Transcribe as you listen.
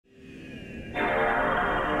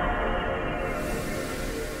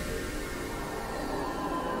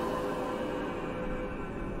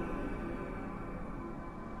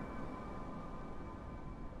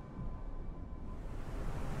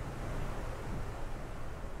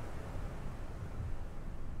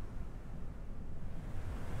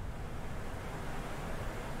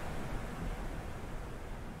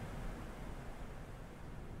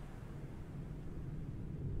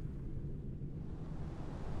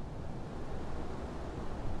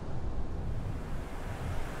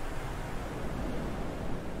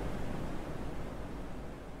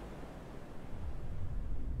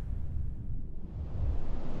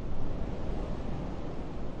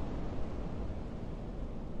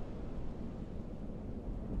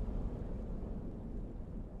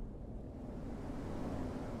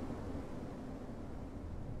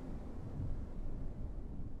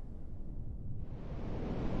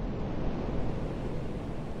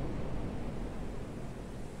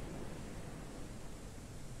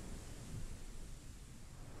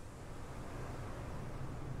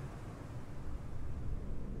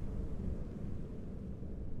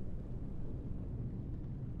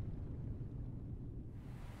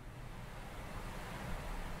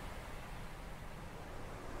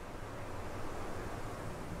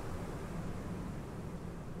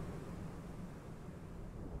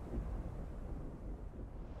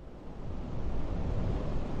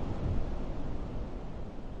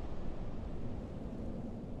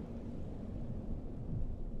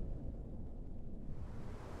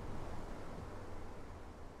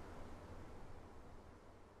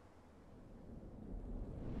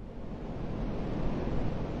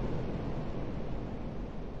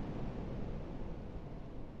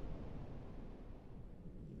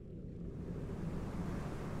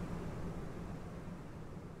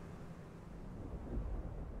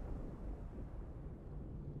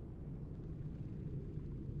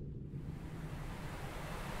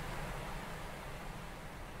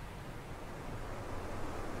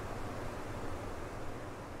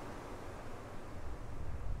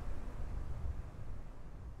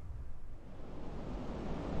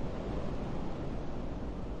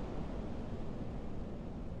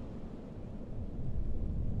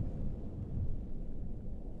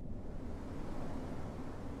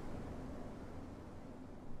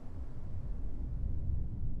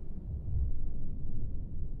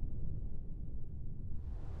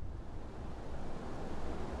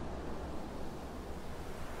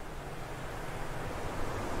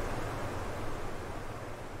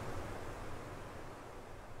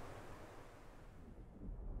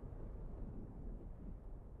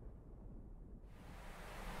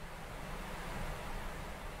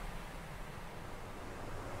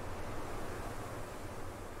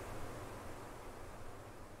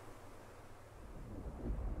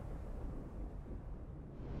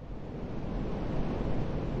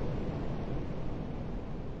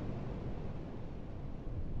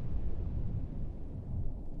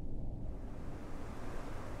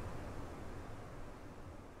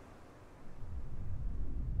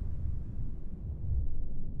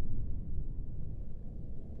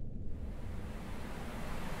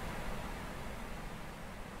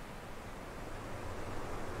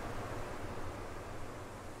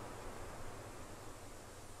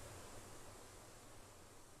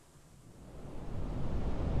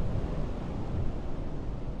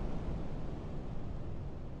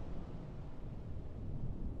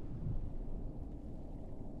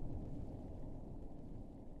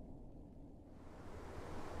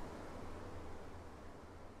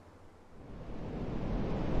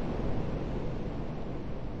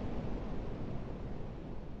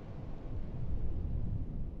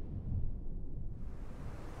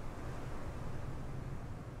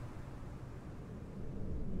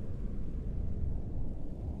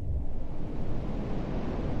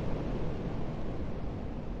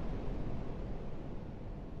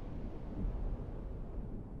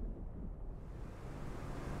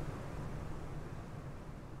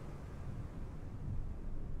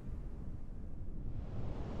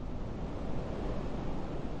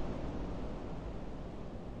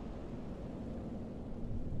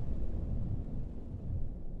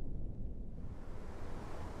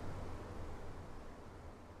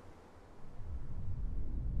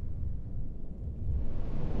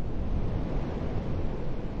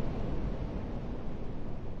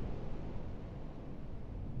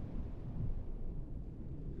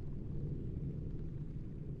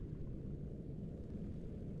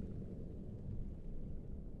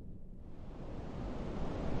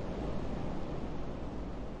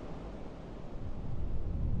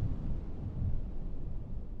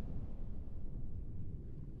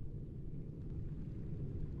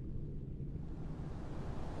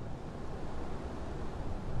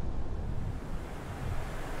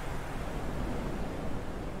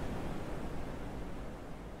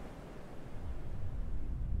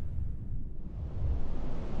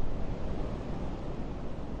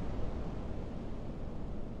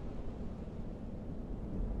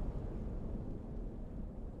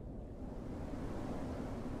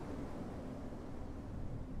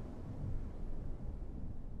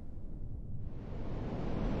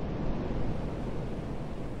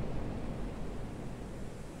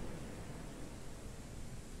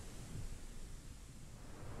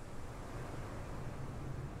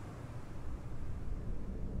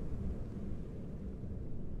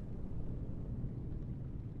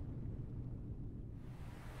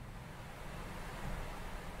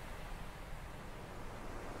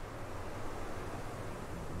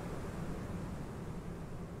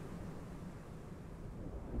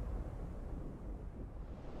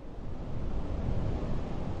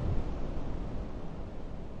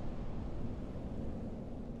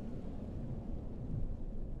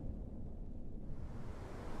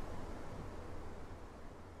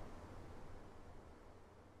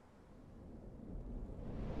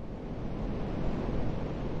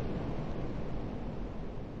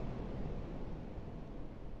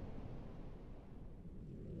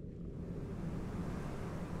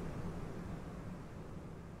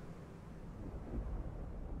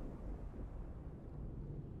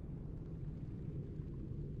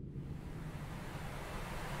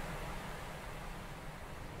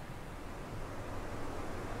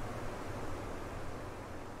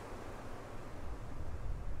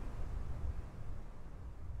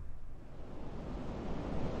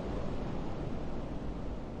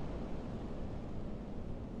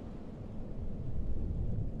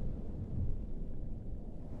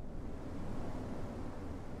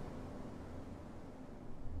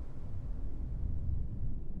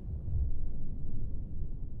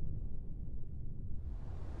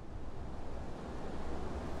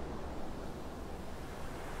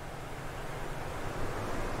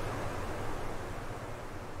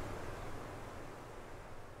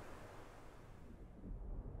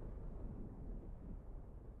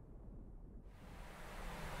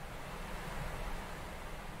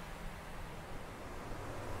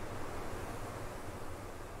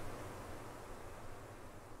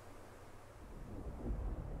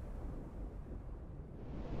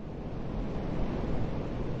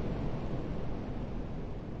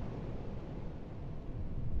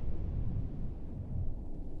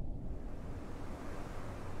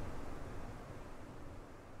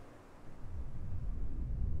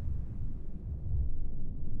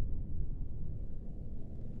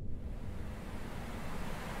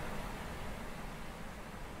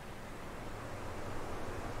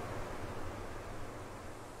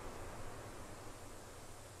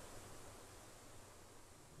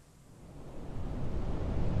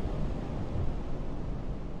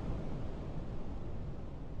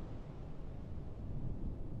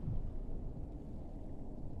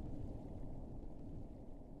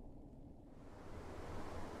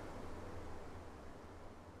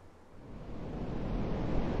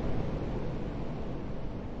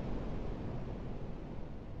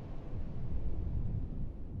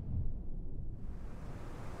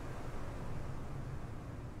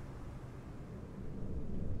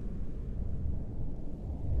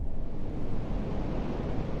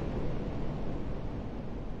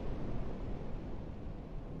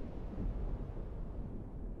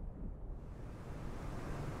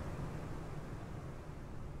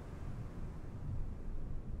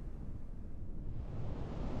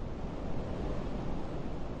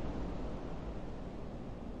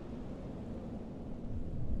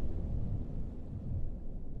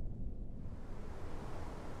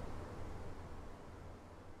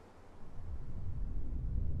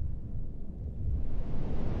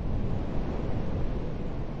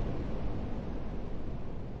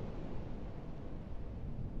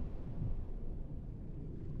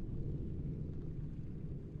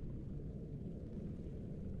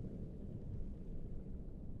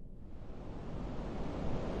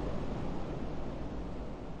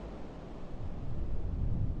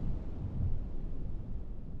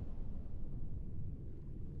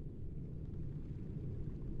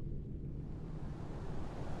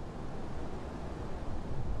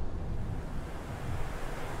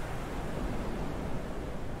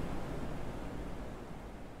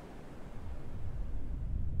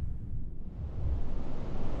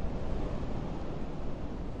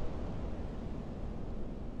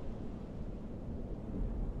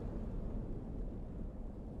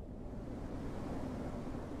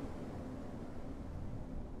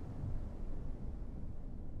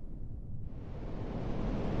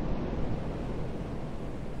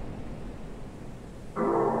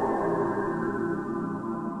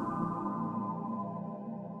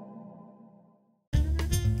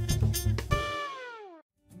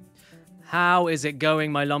How is it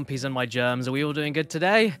going, my lumpies and my germs? Are we all doing good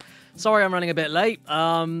today? Sorry I'm running a bit late.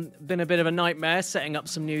 Been a bit of a nightmare setting up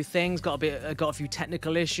some new things. Got a few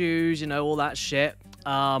technical issues, you know, all that shit.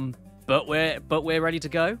 But we're ready to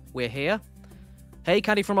go. We're here. Hey,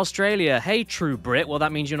 Caddy from Australia. Hey, true Brit. Well,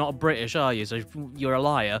 that means you're not British, are you? So you're a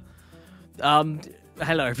liar. Hello,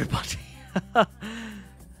 everybody.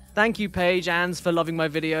 Thank you, Paige Ans, for loving my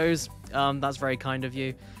videos. That's very kind of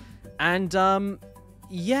you. And,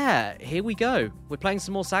 yeah, here we go. We're playing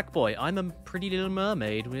some more Sackboy. I'm a pretty little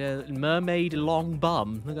mermaid. We're a mermaid long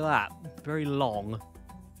bum. Look at that. Very long.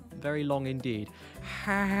 Very long indeed.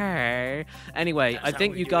 Anyway, I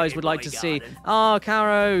think you guys would like to see... Oh,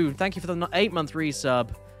 Caro, thank you for the 8-month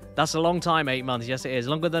resub. That's a long time, 8 months. Yes, it is.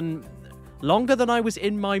 Longer than I was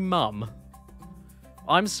in my mum.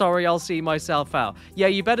 I'm sorry, I'll see myself out. Yeah,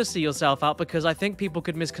 you better see yourself out, because I think people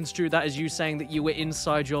could misconstrue that as you saying that you were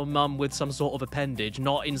inside your mum with some sort of appendage,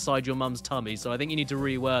 not inside your mum's tummy. So I think you need to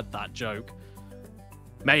reword that joke.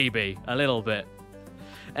 Maybe. A little bit.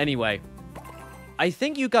 Anyway. I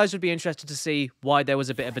think you guys would be interested to see why there was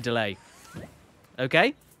a bit of a delay.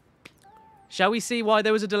 Okay? Shall we see why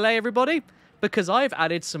there was a delay, everybody? Because I've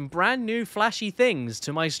added some brand new flashy things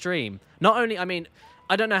to my stream. Not only, I mean,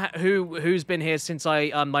 I don't know who's been here since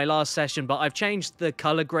my last session, but I've changed the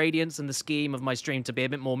color gradients and the scheme of my stream to be a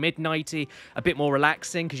bit more midnighty, a bit more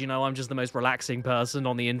relaxing, because, you know, I'm just the most relaxing person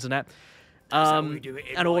on the internet.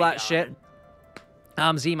 And all that shit.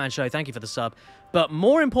 Z-Man Show, thank you for the sub. But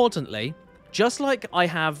more importantly... Just like I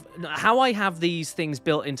have, how I have these things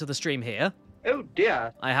built into the stream here. Oh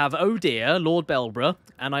dear. I have Oh Dear, Lord Belbra,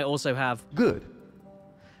 and I also have... Good.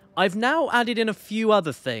 I've now added in a few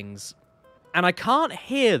other things, and I can't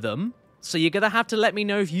hear them, so you're going to have to let me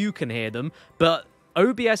know if you can hear them, but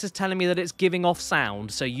OBS is telling me that it's giving off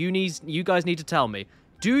sound, so you guys need to tell me.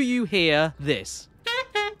 Do you hear this?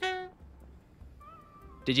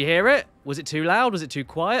 Did you hear it? Was it too loud? Was it too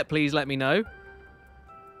quiet? Please let me know.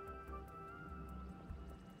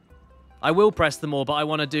 I will press them all, but I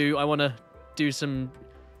want to do some...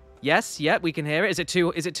 Yes, yep, we can hear it. Is it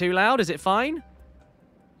too loud? Is it fine?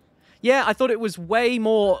 Yeah, I thought it was way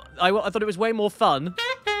more... I thought it was way more fun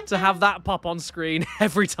to have that pop on screen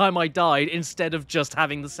every time I died instead of just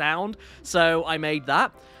having the sound. So I made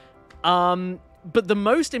that. But the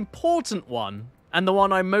most important one, and the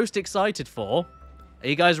one I'm most excited for... Are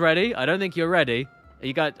you guys ready? I don't think you're ready. Are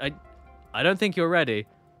you guys... I don't think you're ready.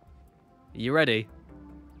 Are you ready?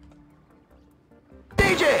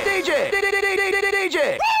 DJ!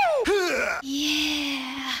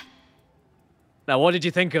 Yeah. Now, what did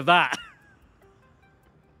you think of that?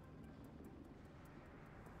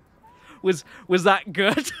 Was that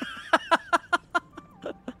good?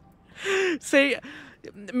 See,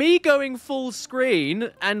 me going full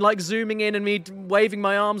screen and like zooming in and me waving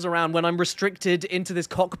my arms around when I'm restricted into this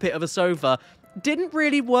cockpit of a sofa didn't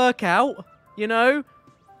really work out, you know?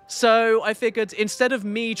 So I figured instead of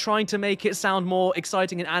me trying to make it sound more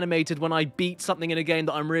exciting and animated when I beat something in a game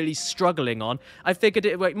that I'm really struggling on, I figured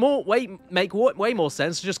it would make way more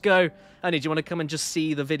sense to just go, Honey, do you want to come and just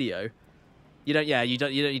see the video? You don't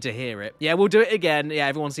need to hear it. Yeah, we'll do it again. Yeah,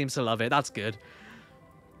 everyone seems to love it. That's good.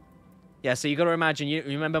 Yeah, so you got to imagine, you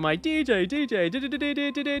remember my DJ.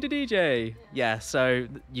 Yeah, so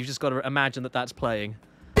you've just got to imagine that that's playing.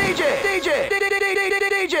 DJ!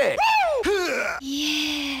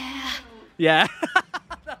 Yeah. Yeah.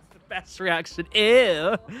 That's the best reaction.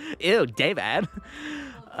 Ew, David.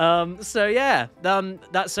 So yeah,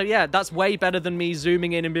 that's way better than me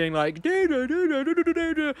zooming in and being like, yeah.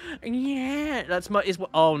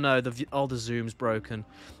 Oh no, the zoom's broken.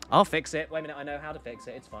 I'll fix it. Wait a minute, I know how to fix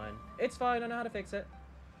it. It's fine. It's fine. I know how to fix it.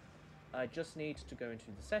 I just need to go into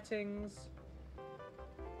the settings,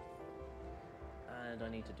 and I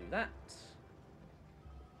need to do that.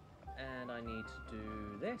 And I need to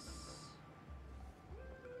do this.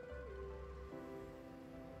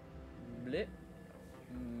 Blip.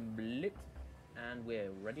 Blip. And we're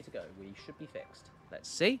ready to go. We should be fixed. Let's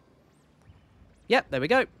see. Yep, there we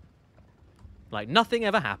go. Like nothing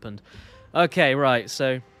ever happened. Okay, right,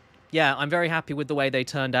 so... Yeah, I'm very happy with the way they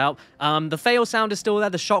turned out. The fail sound is still there,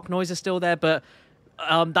 the shock noise is still there, but...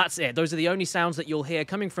 that's it. Those are the only sounds that you'll hear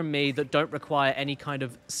coming from me that don't require any kind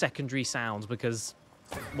of secondary sounds, because...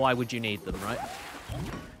 Why would you need them, right?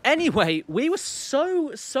 Anyway, we were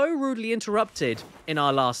so rudely interrupted in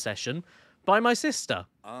our last session by my sister.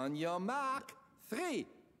 On your mark, 3,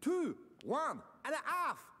 2, 1 and a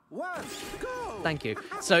half. 1, go! Thank you.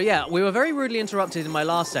 So yeah, we were very rudely interrupted in my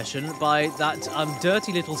last session by that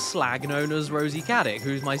dirty little slag known as Rosie Caddy,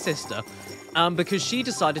 who's my sister. because she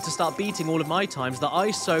decided to start beating all of my times that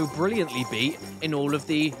I so brilliantly beat in all of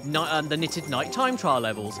the Knitted Night time trial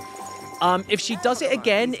levels. If she does it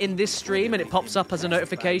again in this stream and it pops up as a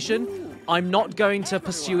notification, I'm not going to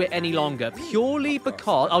pursue it any longer. Purely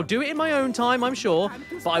because... I'll do it in my own time, I'm sure,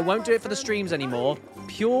 but I won't do it for the streams anymore.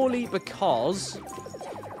 Purely because...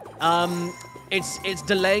 it's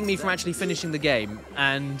delaying me from actually finishing the game,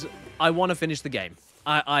 and I want to finish the game.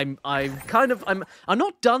 I'm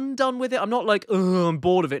not done with it. I'm not like, ugh, I'm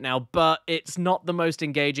bored of it now, but it's not the most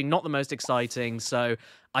engaging, not the most exciting, so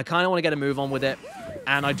I kind of want to get a move on with it,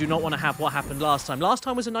 and I do not want to have what happened last time. Last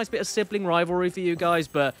time was a nice bit of sibling rivalry for you guys,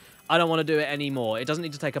 but I don't want to do it anymore. It doesn't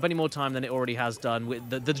need to take up any more time than it already has done.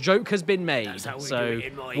 The joke has been made, so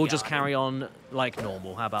we'll just carry on like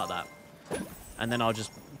normal. How about that? And then I'll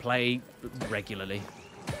just play regularly.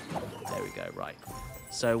 There we go, right.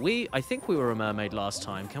 So I think we were a mermaid last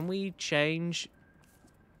time. Can we change?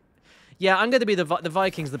 Yeah, I'm going to be the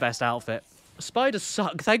Viking's the best outfit. Spiders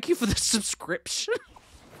suck. Thank you for the subscription.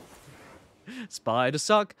 Spider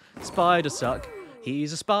suck. Spider suck.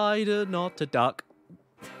 He's a spider, not a duck.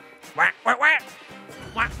 Whack, whack, whack.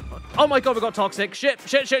 Whack. Oh my god, we got toxic. Shit.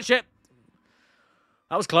 That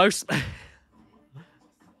was close.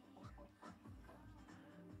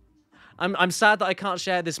 I'm sad that I can't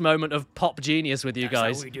share this moment of pop genius with you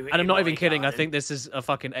guys. And I'm not even kidding. I think this is a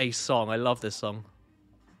fucking ace song. I love this song.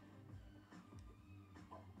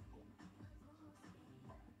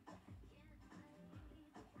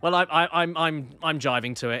 Well, I'm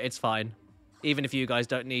jiving to it. It's fine. Even if you guys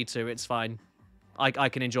don't need to, it's fine. I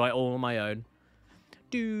can enjoy it all on my own.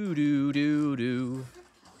 Do do do do.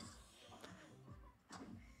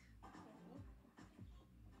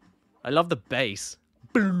 I love the bass.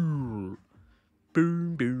 Boom,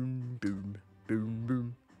 boom, boom, boom, boom,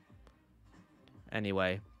 boom.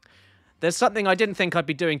 Anyway, there's something I didn't think I'd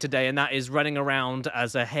be doing today, and that is running around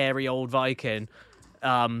as a hairy old Viking,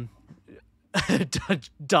 dancing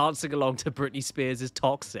along to Britney Spears'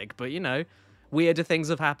 Toxic. But, you know, weirder things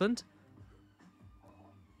have happened.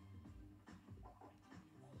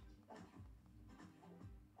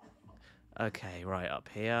 Okay, right up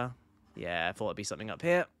here. Yeah, I thought it'd be something up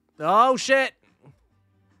here. Oh, shit!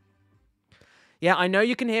 Yeah, I know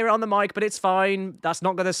you can hear it on the mic, but it's fine. That's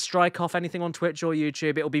not going to strike off anything on Twitch or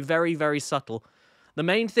YouTube. It'll be very, very subtle. The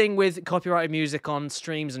main thing with copyrighted music on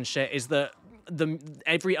streams and shit is that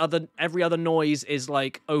every other noise is,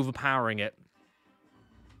 like, overpowering it.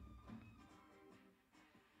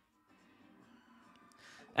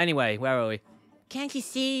 Anyway, where are we? Can't you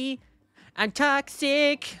see? I'm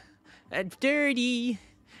toxic. I'm dirty.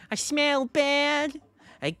 I smell bad.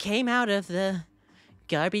 I came out of the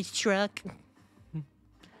garbage truck.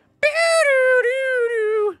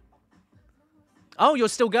 Oh, you're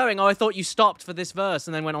still going. Oh, I thought you stopped for this verse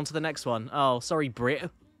and then went on to the next one. Oh, sorry,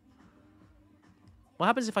 Brit. What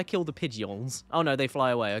happens if I kill the pigeons? Oh, no, they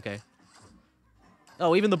fly away. Okay.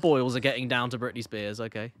 Oh, even the boils are getting down to Britney Spears.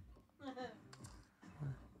 Okay.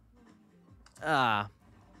 Ah.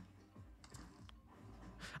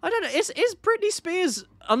 I don't know. Is Britney Spears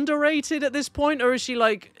underrated at this point? Or is she,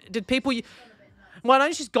 like... Did people... Well, I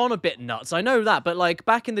know she's gone a bit nuts. I know that. But, like,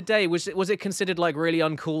 back in the day, was it considered, like, really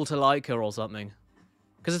uncool to like her or something?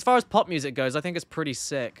 Because as far as pop music goes, I think it's pretty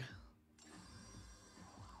sick.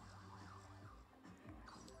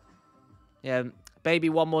 Yeah, Baby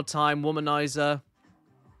One More Time, Womanizer.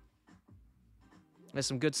 There's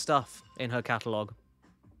some good stuff in her catalogue.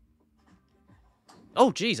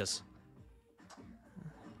 Oh, Jesus.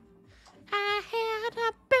 I had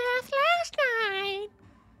a bath last night.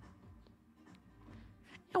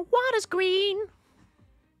 The water's green.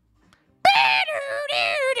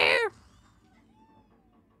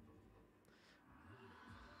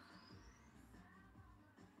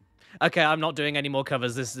 Okay, I'm not doing any more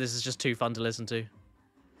covers. This is just too fun to listen to.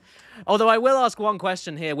 Although I will ask one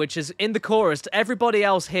question here, which is, in the chorus, everybody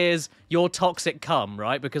else hears your toxic cum,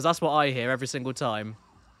 right? Because that's what I hear every single time.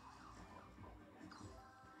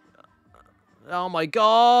 Oh my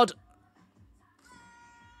god!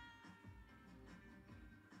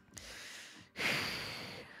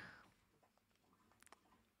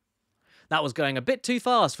 That was going a bit too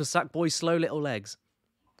fast for Sackboy's slow little legs.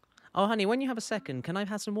 Oh, honey, when you have a second, can I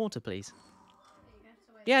have some water, please?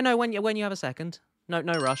 Yeah, no, when you have a second. No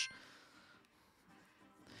rush.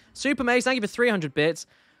 Super Maze, thank you for 300 bits.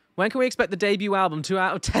 When can we expect the debut album? 2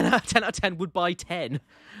 out of 10 10 out of 10 would buy 10.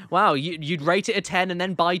 Wow, you'd rate it a 10 and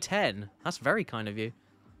then buy 10. That's very kind of you.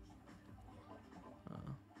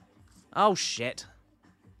 Oh, shit.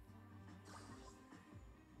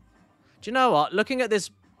 Do you know what? Looking at this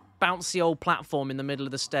bouncy old platform in the middle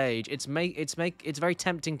of the stage. It's very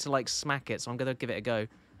tempting to like smack it, so I'm gonna give it a go.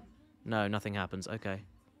 No, nothing happens. Okay.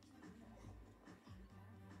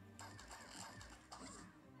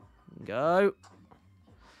 Go.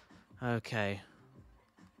 Okay.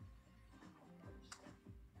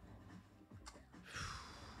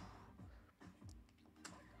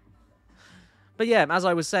 But yeah, as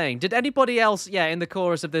I was saying, did anybody else, in the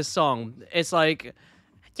chorus of this song, it's like,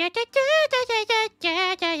 you're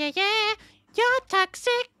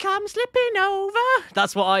toxic, come slipping over.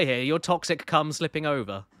 That's what I hear. You're toxic, come slipping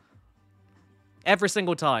over. Every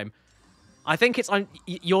single time. I think it's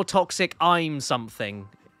you're toxic, I'm something,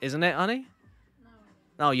 isn't it, honey?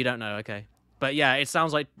 No. Oh, you don't know. Okay. But yeah, it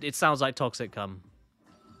sounds like toxic come.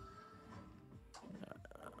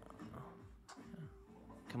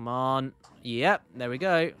 Come on. Yep, there we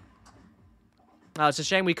go. Oh, it's a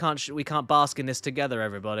shame we can't bask in this together,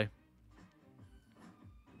 everybody.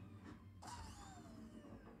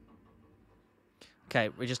 Okay,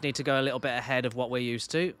 we just need to go a little bit ahead of what we're used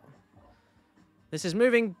to. This is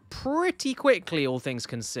moving pretty quickly, all things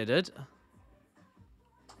considered.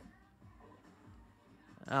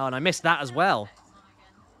 Oh, and I missed that as well.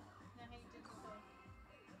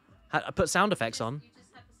 I put sound effects on.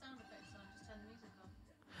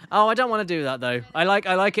 Oh, I don't want to do that though. I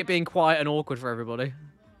like it being quiet and awkward for everybody.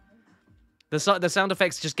 The sound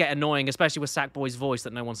effects just get annoying, especially with Sackboy's voice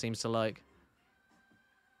that no one seems to like.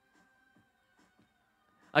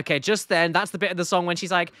 Okay, just then, that's the bit of the song when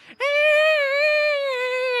she's like,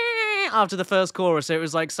 after the first chorus, so it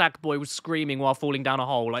was like Sackboy was screaming while falling down a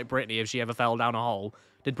hole, like Britney if she ever fell down a hole.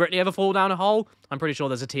 Did Britney ever fall down a hole? I'm pretty sure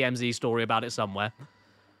there's a TMZ story about it somewhere.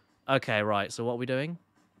 Okay, right, so what are we doing?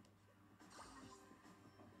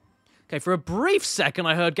 Okay, for a brief second,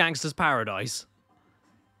 I heard Gangsta's Paradise.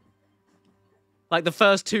 Like the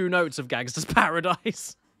first two notes of Gangsta's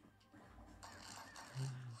Paradise.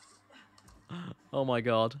 Oh my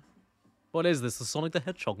god. What is this, the Sonic the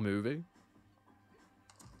Hedgehog movie?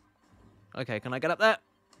 Okay, can I get up there?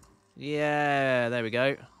 Yeah, there we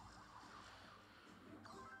go.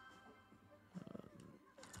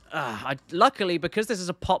 Luckily, because this is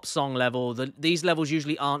a pop song level, these levels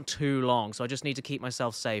usually aren't too long, so I just need to keep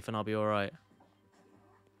myself safe and I'll be alright.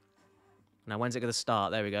 Now, when's it going to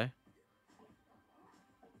start? There we go.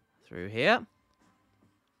 Through here.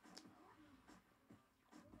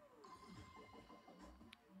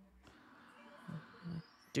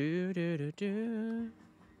 Do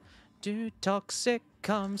toxic,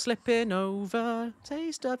 come slipping over.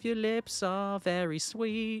 Taste of your lips are very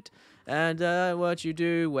sweet. And what you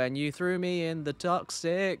do when you threw me in the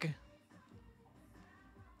toxic.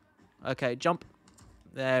 Okay, jump.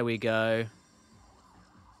 There we go.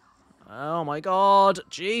 Oh my god.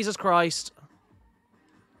 Jesus Christ.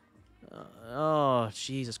 Oh,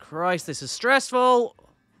 Jesus Christ. This is stressful.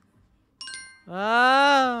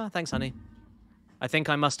 Ah, thanks, honey. I think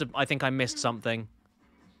I missed something.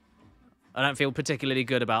 I don't feel particularly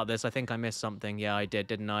good about this. I think I missed something. Yeah, I did,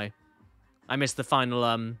 didn't I? I missed the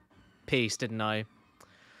final, piece, didn't I?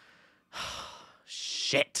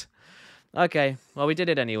 Shit. Okay, well, we did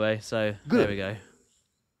it anyway, so good. There we go.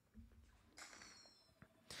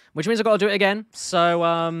 Which means I've got to do it again. So,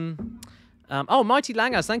 oh, Mighty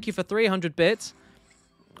Langas, thank you for 300 bits.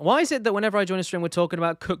 Why is it that whenever I join a stream, we're talking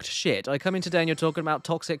about cooked shit? I come in today and you're talking about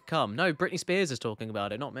toxic cum. No, Britney Spears is talking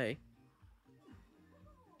about it, not me.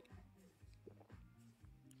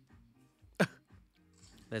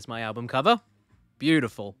 There's my album cover.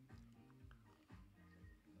 Beautiful.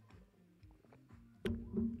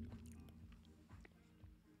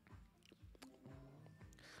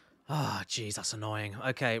 Ah, jeez, that's annoying.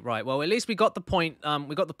 Okay, right. Well, at least we got the point.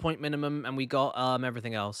 We got the point minimum, and we got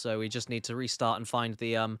everything else. So we just need to restart and find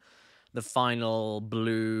the final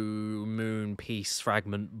blue moon piece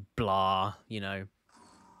fragment. Blah, you know.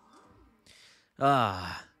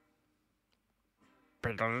 Ah. Oh,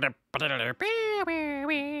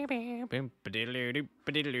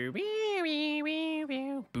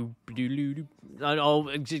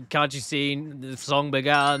 can't you see? The song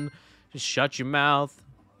began. Just shut your mouth.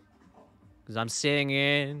 Because I'm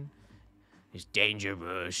singing. It's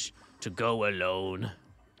dangerous to go alone.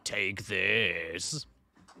 Take this.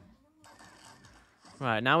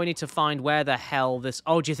 Right, now we need to find where the hell this...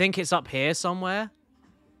 Oh, do you think it's up here somewhere?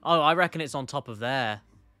 Oh, I reckon it's on top of there.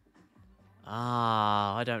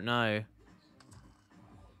 Ah, I don't know.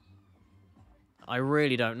 I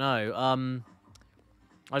really don't know. I'll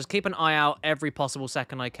just keep an eye out every possible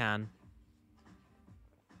second I can.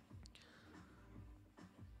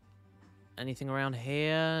 Anything around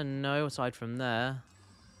here? No, aside from there.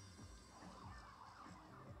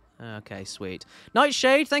 Okay, sweet.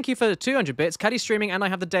 Nightshade, thank you for 200 bits. Caddy's streaming and I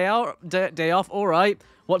have the day off. All right.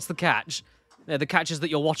 What's the catch? The catch is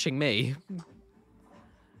that you're watching me.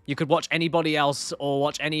 You could watch anybody else or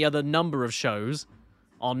watch any other number of shows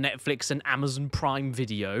on Netflix and Amazon Prime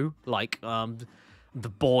Video, like The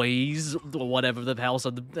Boys or whatever the hell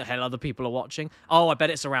other people are watching. Oh, I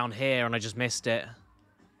bet it's around here and I just missed it.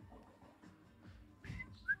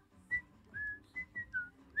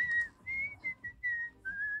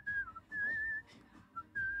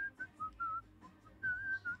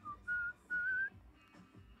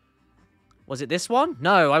 Was it this one?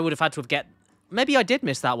 No, I would have had to have Maybe I did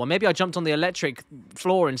miss that one. Maybe I jumped on the electric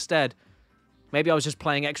floor instead. Maybe I was just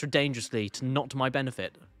playing extra dangerously, not to my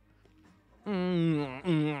benefit. There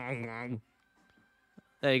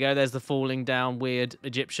you go. There's the falling down weird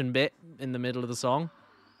Egyptian bit in the middle of the song.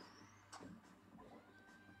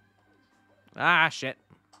 Ah, shit.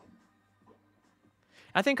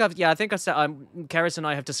 I think I said, Keris and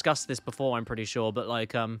I have discussed this before, I'm pretty sure, but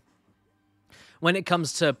like, when it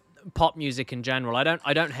comes to pop music in general, I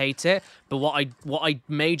don't hate it, but what I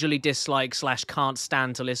majorly dislike / can't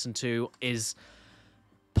stand to listen to is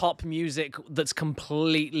pop music that's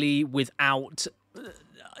completely without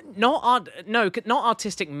not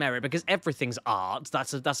artistic merit, because everything's art.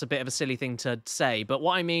 That's a bit of a silly thing to say, but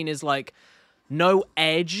what I mean is like no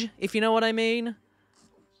edge, if you know what I mean.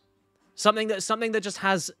 Something that just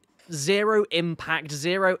has zero impact,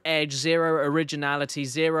 zero edge, zero originality,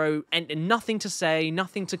 zero and nothing to say,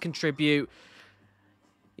 nothing to contribute.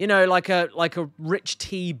 You know, like a rich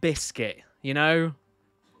tea biscuit, you know?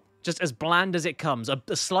 Just as bland as it comes. A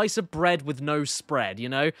slice of bread with no spread, you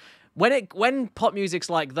know? When pop music's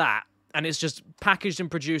like that, and it's just packaged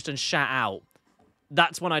and produced and shat out,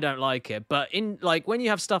 that's when I don't like it. But in like when you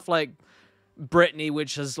have stuff like Britney,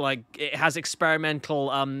 which has like it has experimental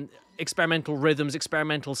rhythms,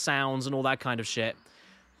 experimental sounds, and all that kind of shit,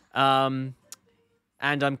 and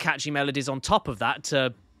catchy melodies on top of that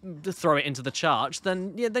to throw it into the charts,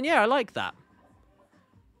 then yeah, I like that.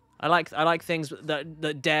 I like things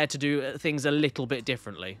that dare to do things a little bit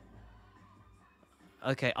differently.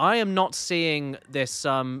 Okay, I am not seeing this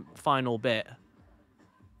final bit.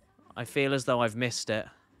 I feel as though I've missed it.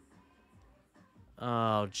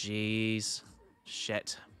 Oh, jeez.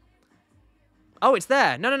 Shit. Oh, it's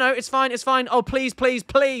there. No, it's fine, it's fine. Oh, please, please,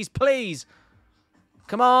 please, please.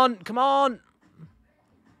 Come on, come on.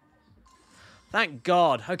 Thank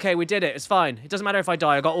God. Okay, we did it. It's fine. It doesn't matter if I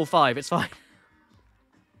die. I got all 5. It's fine.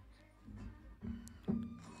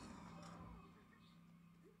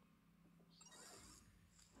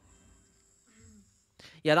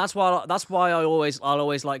 Yeah, that's why I'll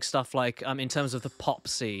always like stuff like in terms of the pop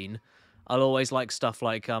scene, I'll always like stuff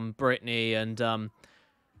like Britney and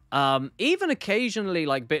even occasionally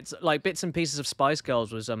like bits and pieces of Spice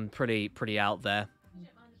Girls was pretty out there. You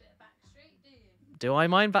don't mind a bit of Backstreet, do you? Do I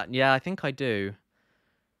mind back? Yeah, I think I do.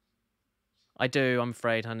 I do, I'm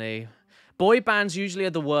afraid, honey. Boy bands usually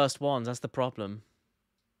are the worst ones. That's the problem.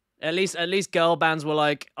 At least girl bands were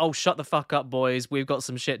like, oh, shut the fuck up, boys. We've got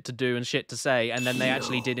some shit to do and shit to say. And then they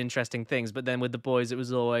actually did interesting things. But then with the boys, it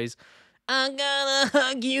was always, I'm gonna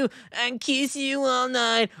hug you and kiss you all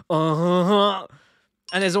night. And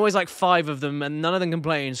there's always like 5 of them, and none of them can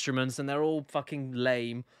play instruments, and they're all fucking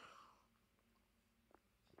lame.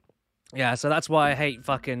 Yeah, so that's why I hate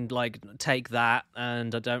fucking, like, Take That,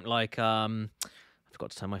 and I don't like, I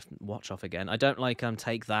forgot to turn my watch off again. I don't like,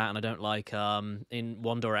 Take That, and I don't like, In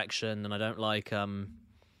One Direction, and I don't like,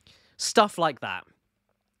 stuff like that.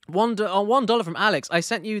 $1 from Alex. I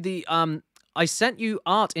sent you the, I sent you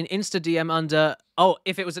art in Insta DM under, oh,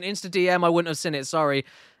 if it was an Insta DM, I wouldn't have seen it, sorry.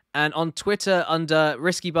 And on Twitter under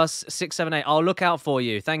RiskyBus678. I'll look out for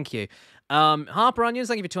you. Thank you. Harper Onions,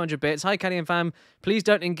 thank you for 200 bits. Hi, Caddy and fam. Please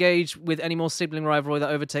don't engage with any more sibling rivalry that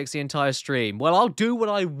overtakes the entire stream. Well, I'll do what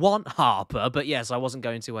I want, Harper, but yes, I wasn't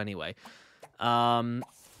going to anyway. At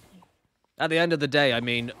the end of the day, I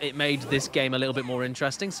mean, it made this game a little bit more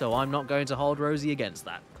interesting, so I'm not going to hold Rosie against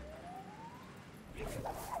that.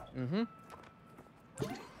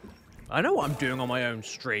 I know what I'm doing on my own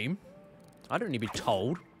stream. I don't need to be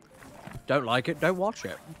told. Don't like it, don't watch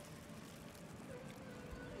it.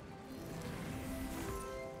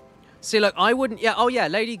 See, look, I wouldn't... Yeah, oh yeah,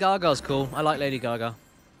 Lady Gaga's cool. I like Lady Gaga.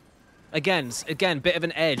 Again, bit of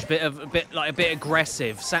an edge, a bit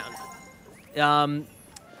aggressive. Yeah,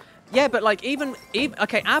 but like even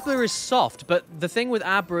okay, ABBA is soft, but the thing with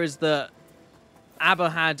ABBA is that ABBA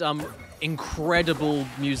had incredible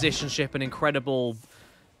musicianship and incredible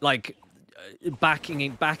like backing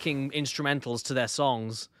instrumentals to their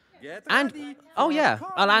songs. And oh yeah,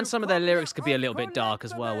 and some of their lyrics could be a little bit dark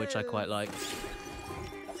as well, which I quite like.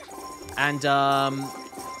 And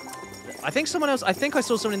I think someone else, I think I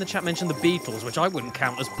saw someone in the chat mention the Beatles, which I wouldn't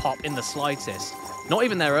count as pop in the slightest. Not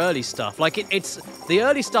even their early stuff. Like, it's, the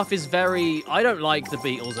early stuff is very, I don't like the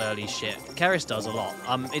Beatles' early shit. Keris does a lot.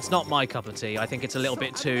 It's not my cup of tea. I think it's a little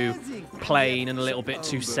bit too plain and a little bit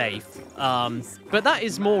too safe. But that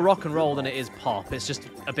is more rock and roll than it is pop. It's just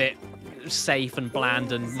a bit safe and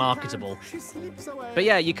bland and marketable. But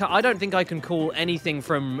yeah, you can't, I don't think I can call anything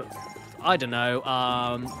from, I don't know,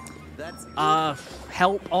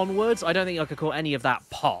 Help onwards. I don't think I could call any of that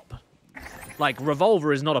pop. Like,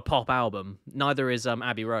 Revolver is not a pop album. Neither is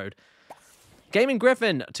Abbey Road. Gaming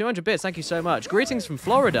Griffin, 200 bits, thank you so much. Greetings from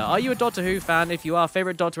Florida. Are you a Doctor Who fan? If you are,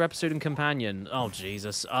 favorite Doctor episode and companion? Oh,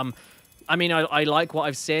 Jesus. I mean, I like what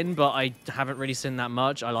I've seen, but I haven't really seen that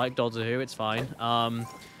much. I like Doctor Who, it's fine.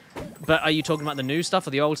 But are you talking about the new stuff or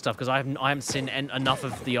the old stuff? Because I haven't seen enough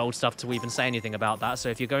of the old stuff to even say anything about that. So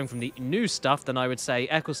if you're going from the new stuff, then I would say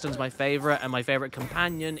Eccleston's my favorite, and my favorite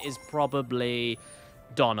companion is probably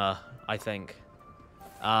Donna, I think.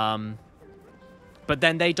 But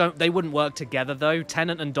then they wouldn't work together though.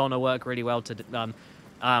 Tennant and Donna work really well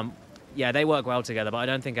yeah, they work well together, but I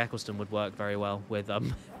don't think Eccleston would work very well with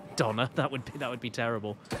Donna. That would be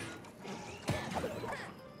terrible.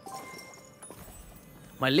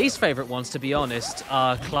 My least favorite ones, to be honest,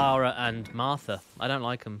 are Clara and Martha. I don't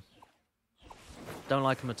like them. Don't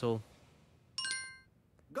like them at all.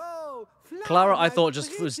 Clara, I thought,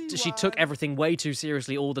 she took everything way too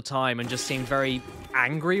seriously all the time and just seemed very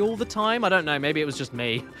angry all the time. I don't know, maybe it was just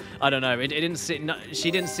me. I don't know.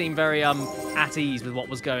 She didn't seem very at ease with what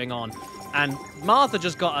was going on. And Martha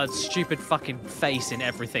just got a stupid fucking face in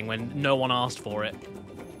everything when no one asked for it.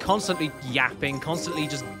 Constantly yapping, constantly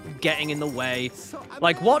just getting in the way.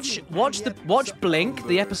 Like, watch Blink,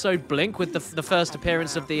 the episode Blink, with the first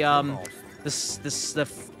appearance of the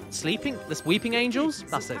Weeping Angels.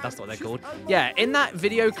 That's what they're called. Yeah, in that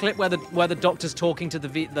video clip where the Doctor's talking to the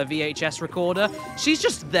VHS recorder, she's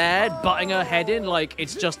just there butting her head in, like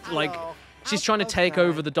it's just like she's trying to take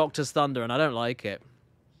over the Doctor's thunder, and I don't like it.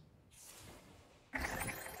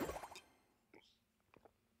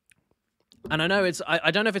 And I know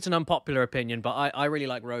I don't know if it's an unpopular opinion, but I really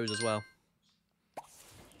like Rose as well.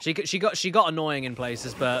 She got annoying in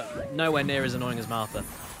places, but nowhere near as annoying as Martha.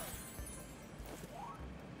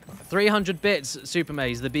 300 bits, Super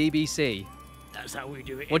Maze, the BBC. That's how we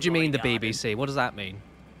do it. What do you mean the BBC? What does that mean?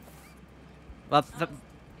 Well,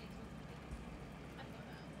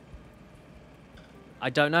 I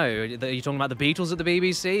don't know. Are you talking about the Beatles at the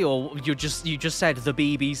BBC, or you just said the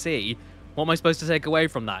BBC? What am I supposed to take away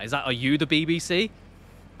from that? Are you the BBC?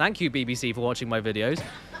 Thank you, BBC, for watching my videos.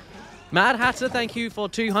 Mad Hatter, thank you for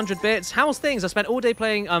 200 bits. How's things? I spent all day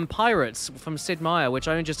playing Pirates from Sid Meier, which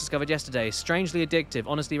I only just discovered yesterday. Strangely addictive.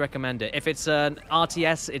 Honestly recommend it. If it's an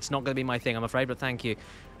RTS, it's not going to be my thing, I'm afraid, but thank you.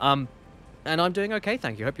 And I'm doing okay,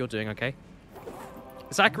 thank you. Hope you're doing okay.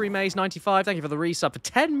 Zachary Mays, 95, thank you for the resub for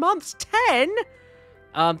 10 months. 10?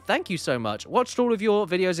 Thank you so much. Watched all of your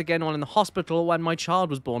videos again while in the hospital when my child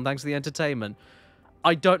was born, thanks to the entertainment.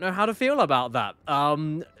 I don't know how to feel about that.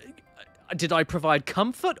 Did I provide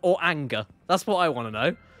comfort or anger? That's what I want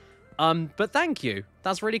to know. But thank you.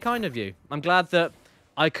 That's really kind of you. I'm glad that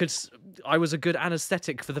I was a good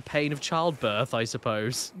anesthetic for the pain of childbirth, I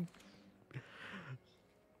suppose.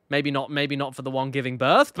 Maybe not for the one giving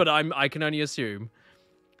birth, but I can only assume.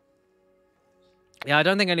 Yeah, I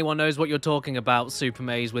don't think anyone knows what you're talking about, Super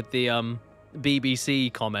Maze, with the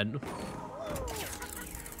BBC comment.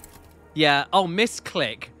 Yeah, oh,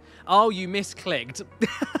 misclick. Oh, you misclicked.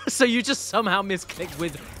 So you just somehow misclicked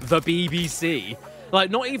with the BBC.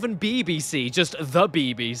 Like, not even BBC, just the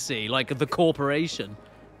BBC, like the corporation.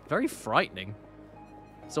 Very frightening.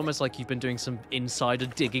 It's almost like you've been doing some insider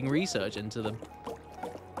digging research into them.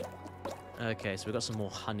 Okay, so we've got some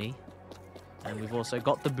more honey. And we've also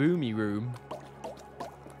got the boomy room.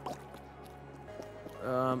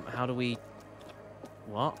 How do we...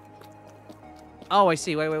 What? Oh, I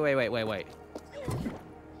see. Wait.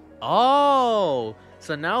 Oh!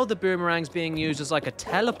 So now the boomerang's being used as like a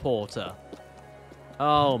teleporter.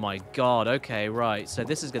 Oh my god. Okay, right. So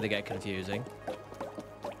this is going to get confusing.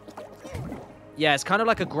 Yeah, it's kind of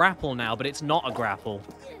like a grapple now, but it's not a grapple.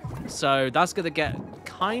 So that's going to get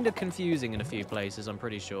kind of confusing in a few places, I'm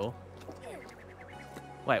pretty sure.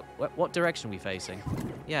 Wait, what direction are we facing?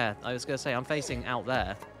 Yeah, I was going to say, I'm facing out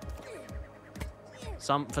there.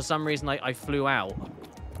 For some reason, I flew out.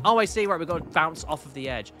 Oh, I see. Right, we've got to bounce off of the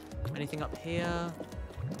edge. Anything up here?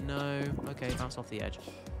 No. Okay, bounce off the edge.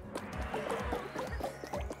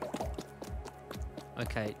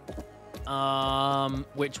 Okay.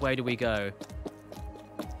 Which way do we go?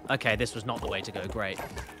 Okay, this was not the way to go. Great.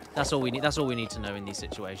 That's all we need. That's all we need to know in these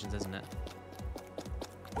situations, isn't it?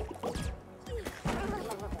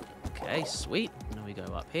 Okay, sweet. Now we go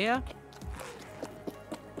up here.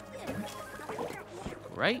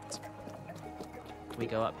 Great. We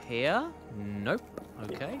go up here. Nope.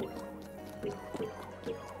 Okay.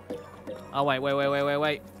 Oh,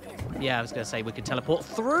 wait. Yeah, I was going to say we can teleport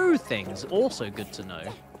through things. Also good to know.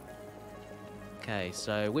 Okay,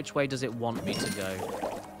 so which way does it want me to go?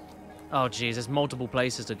 Oh, geez, there's multiple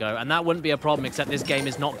places to go. And that wouldn't be a problem, except this game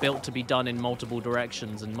is not built to be done in multiple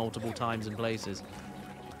directions and multiple times and places.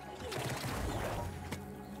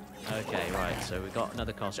 Okay, right, so we've got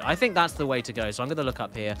another costume. I think that's the way to go, so I'm going to look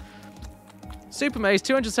up here. Super Maze,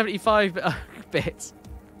 275 bits.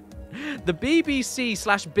 The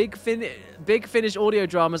BBC/Big Finish audio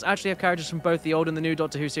dramas actually have characters from both the old and the new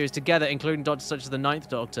Doctor Who series together, including Doctors such as the Ninth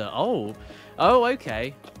Doctor. Oh,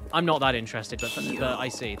 okay. I'm not that interested, but I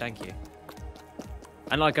see. Thank you.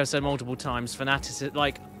 And like I've said multiple times, fanaticism.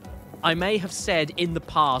 Like, I may have said in the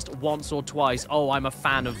past once or twice, oh, I'm a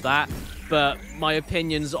fan of that, but my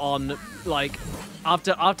opinions on, like,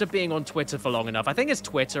 after being on Twitter for long enough, I think it's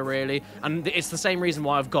Twitter, really, and it's the same reason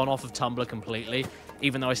why I've gone off of Tumblr completely,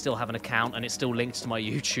 even though I still have an account and it's still linked to my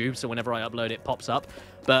YouTube, so whenever I upload it pops up.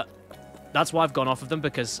 But that's why I've gone off of them,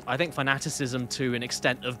 because I think fanaticism to an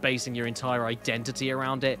extent of basing your entire identity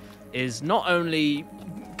around it is not only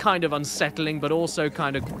kind of unsettling, but also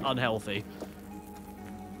kind of unhealthy.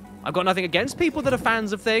 I've got nothing against people that are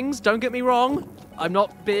fans of things, don't get me wrong. I'm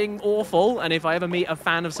not being awful, and if I ever meet a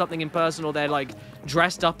fan of something in person or they're, like,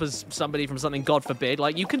 dressed up as somebody from something, God forbid,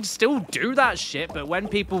 like, you can still do that shit, but when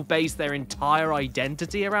people base their entire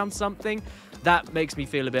identity around something, that makes me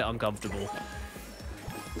feel a bit uncomfortable.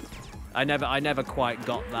 I never quite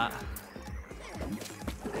got that.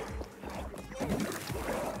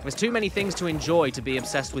 There's too many things to enjoy to be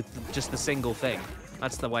obsessed with just the single thing.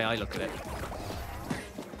 That's the way I look at it.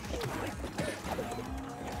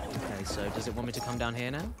 Okay, so does it want me to come down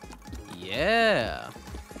here now? Yeah.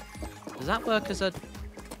 Does that work as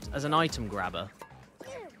an item grabber?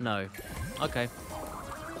 No. Okay.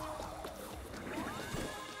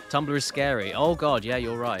 Tumblr is scary. Oh god, yeah,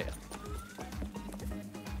 you're right.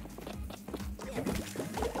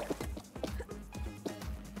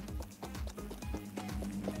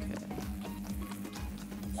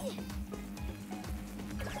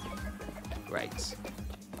 Great.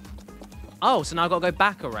 Oh, so now I've got to go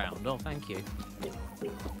back around. Oh, thank you.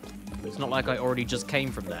 It's not like I already just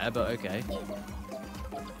came from there, but okay.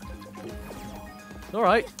 All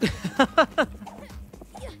right.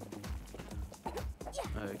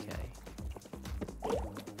 Okay.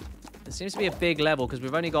 There seems to be a big level because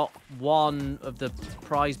we've only got one of the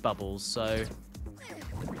prize bubbles, so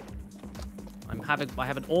I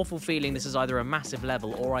have an awful feeling this is either a massive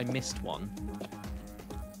level or I missed one.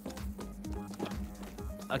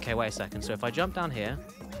 Okay, wait a second. So if I jump down here...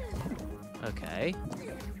 Okay.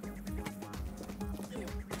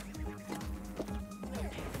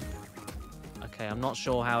 Okay, I'm not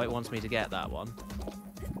sure how it wants me to get that one.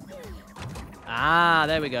 Ah,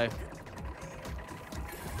 there we go.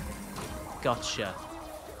 Gotcha.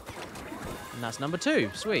 And that's number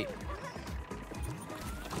 2. Sweet.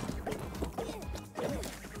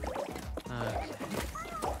 Okay.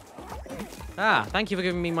 Ah, thank you for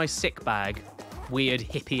giving me my sick bag. Weird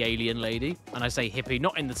hippie alien lady. And I say hippie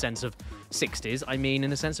not in the sense of 60s, I mean in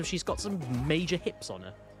the sense of she's got some major hips on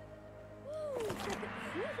her.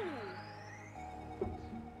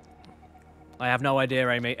 I have no idea,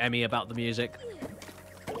 Emmy, about the music.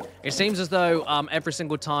 It seems as though every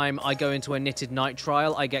single time I go into a Knitted Night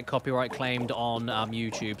trial, I get copyright claimed on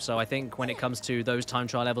YouTube. So I think when it comes to those time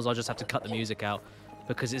trial levels, I'll just have to cut the music out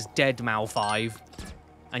because it's Deadmal5.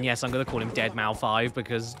 And yes, I'm going to call him Deadmal5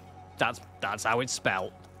 because that's how it's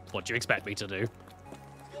spelt. What do you expect me to do?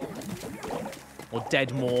 Or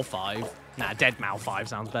Deadmore5. Nah, Deadmal5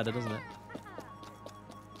 sounds better, doesn't it?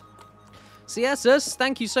 CSS,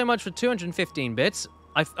 thank you so much for 215 bits.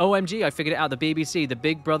 OMG, I figured it out. The BBC, the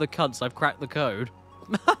Big Brother cunts. I've cracked the code.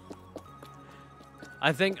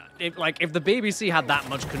 I think if the BBC had that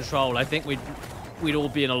much control, I think we'd all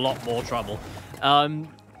be in a lot more trouble.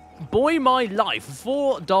 Boy My Life,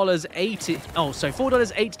 $4.80. Oh, so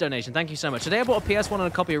 $4.80 donation. Thank you so much. Today I bought a PS1 and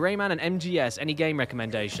a copy of Rayman and MGS. Any game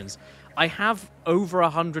recommendations? I have over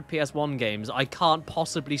 100 PS1 games. I can't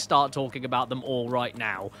possibly start talking about them all right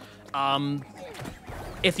now.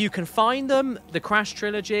 If you can find them, the Crash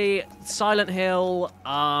trilogy, Silent Hill,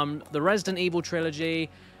 the Resident Evil trilogy,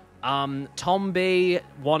 Tomb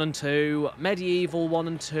 1 and 2, Medieval 1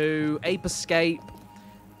 and 2, Ape Escape,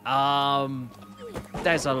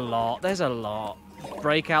 there's a lot.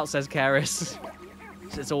 Breakout, says Karis.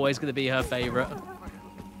 It's always going to be her favorite.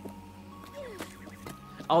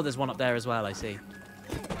 Oh, there's one up there as well, I see.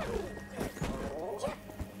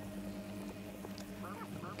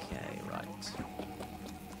 Okay, right.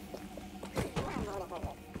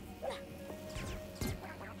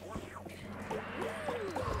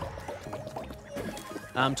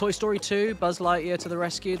 Toy Story 2, Buzz Lightyear to the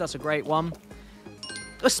rescue. That's a great one.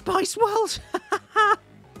 A Spice World!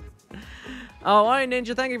 Oh, Iron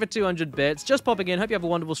Ninja, thank you for 200 bits. Just popping in. Hope you have a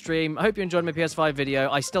wonderful stream. I hope you enjoyed my PS5 video.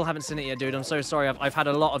 I still haven't seen it yet, dude. I'm so sorry. I've had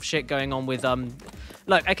a lot of shit going on with,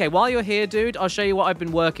 Look, okay, while you're here, dude, I'll show you what I've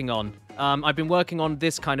been working on. I've been working on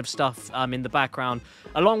this kind of stuff in the background,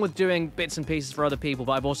 along with doing bits and pieces for other people,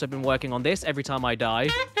 but I've also been working on this every time I die.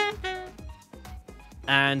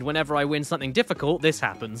 And whenever I win something difficult, this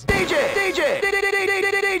happens. DJ!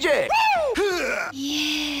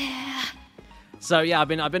 Yeah! So yeah, I've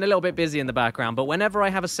been a little bit busy in the background, but whenever I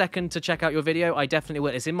have a second to check out your video, I definitely will.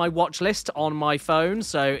 It's in my watch list on my phone,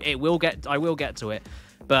 so I will get to it.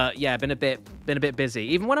 But yeah, been a bit busy.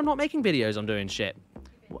 Even when I'm not making videos, I'm doing shit.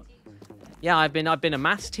 Yeah, I've been a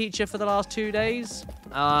maths teacher for the last 2 days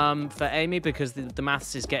for Amy because the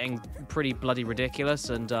maths is getting pretty bloody ridiculous,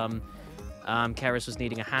 and Keris was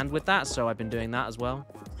needing a hand with that, so I've been doing that as well.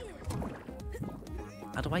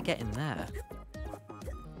 How do I get in there?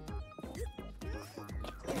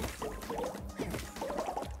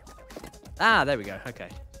 Ah, there we go. Okay.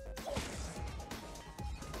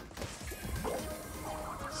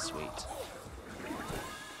 Sweet.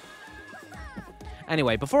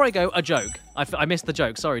 Anyway, before I go, a joke. I missed the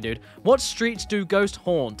joke. Sorry, dude. What streets do ghosts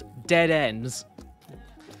haunt? Dead ends.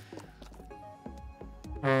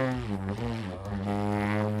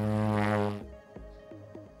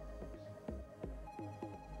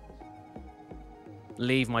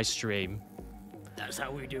 Leave my stream. That's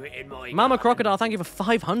how we do it in my Mama Crocodile, thank you for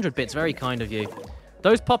 500 bits. Very kind of you.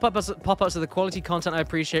 Those pop-ups are the quality content I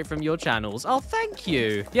appreciate from your channels. Oh, thank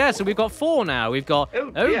you. Yeah, so we've got 4 now. We've got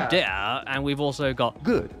Oh dear, and we've also got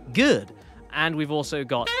Good. And we've also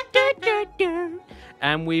got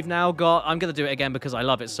and we've now got, I'm going to do it again because I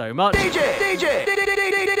love it so much. DJ!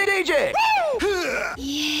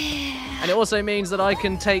 And it also means that I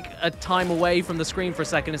can take a time away from the screen for a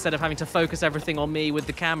second instead of having to focus everything on me with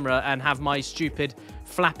the camera and have my stupid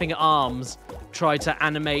flapping arms try to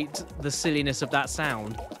animate the silliness of that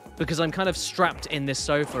sound. Because I'm kind of strapped in this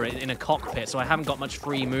sofa in a cockpit, so I haven't got much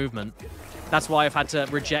free movement. That's why I've had to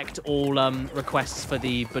reject all requests for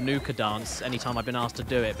the Banuka dance anytime I've been asked to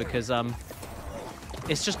do it, because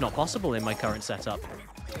it's just not possible in my current setup.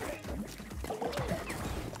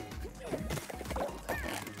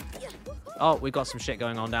 Oh, we've got some shit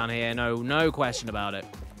going on down here. No question about it.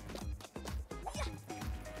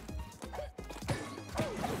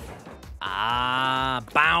 Ah,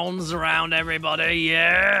 bounds around everybody,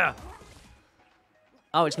 yeah!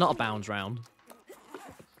 Oh, it's not a bounds round.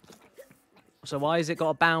 So why has it got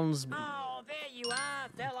a bounds? Oh, there you are,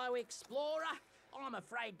 fellow explorer. I'm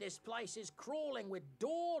afraid this place is crawling with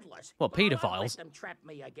dawdlers. What, paedophiles? paedophiles? Let them trap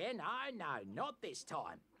me again. Oh, no, not this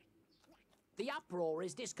time. The uproar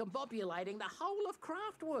is discombobulating the whole of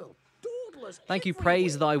Craft World. Dawdlers Thank you,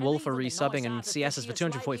 Praise Thy Wolf, for resubbing, and CS's for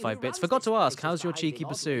 245 bits. Forgot to ask, how's your cheeky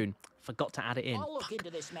bassoon? Forgot to add it in.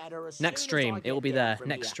 Next stream, it will be there.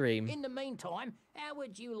 Next stream. In the meantime, how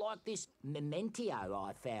would you like this memento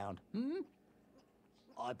I found?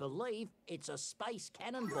 I believe it's a space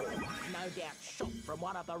cannonball. No doubt shot from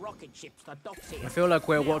one of the rocket ships that docks here. I feel like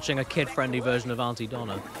we're watching a kid-friendly version of Auntie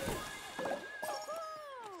Donna.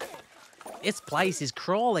 This place is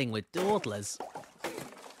crawling with dawdlers.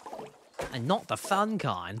 And not the fun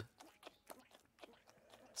kind.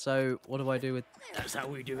 So, what do I do with... That's how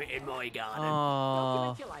we do it in my garden.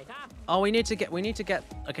 Oh, we need to get...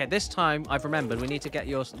 Okay, this time, I've remembered, we need to get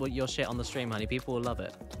your shit on the stream, honey. People will love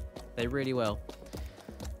it. They really will.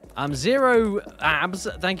 Zero abs,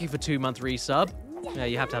 thank you for 2-month resub. Yeah,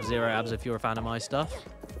 you have to have 0 abs if you're a fan of my stuff.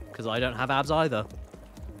 Because I don't have abs either.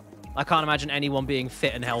 I can't imagine anyone being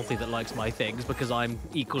fit and healthy that likes my things, because I'm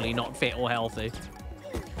equally not fit or healthy.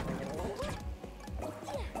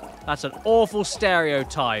 That's an awful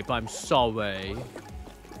stereotype, I'm sorry.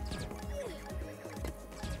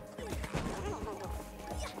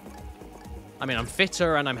 I mean, I'm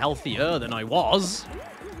fitter and I'm healthier than I was.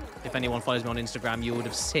 If anyone follows me on Instagram, you would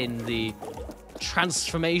have seen the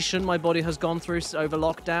transformation my body has gone through over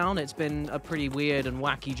lockdown. It's been a pretty weird and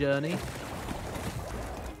wacky journey.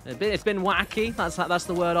 It's been wacky. That's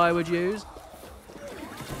the word I would use.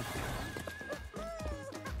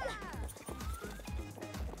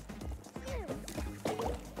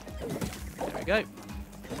 There we go.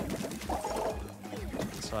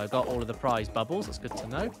 So I got all of the prize bubbles. That's good to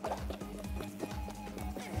know.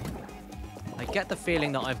 I get the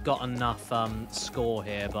feeling that I've got enough score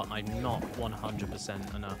here, but I'm not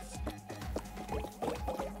 100% enough.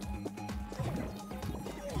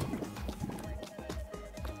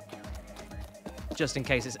 Just in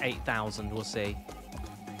case it's 8,000, we'll see.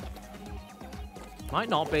 Might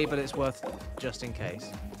not be, but it's worth just in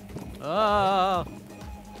case. Ah!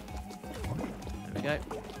 There we go.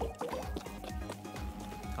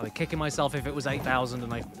 I'll be kicking myself if it was 8,000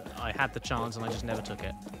 and I had the chance and I just never took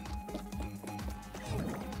it.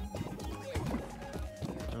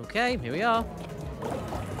 Okay, here we are.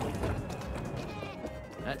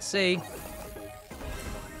 Let's see.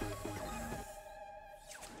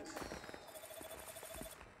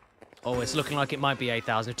 Oh, it's looking like it might be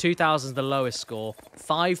 8,000. If 2,000 is the lowest score,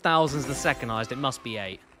 5,000 is the second highest, it must be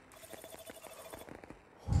 8.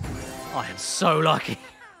 I am so lucky.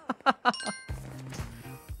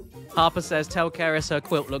 Harper says, tell Keris her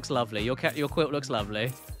quilt looks lovely. Your quilt looks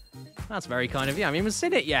lovely. That's very kind of you. I haven't even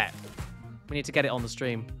seen it yet. We need to get it on the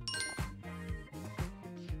stream.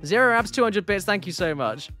 Zero Abs, 200 bits. Thank you so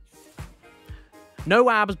much. No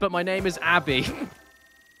abs, but my name is Abby.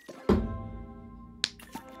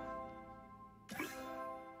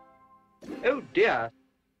 Oh dear.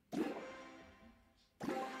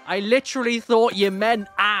 I literally thought you meant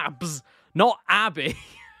abs, not Abby.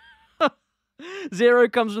 Zero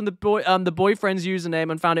comes from the boyfriend's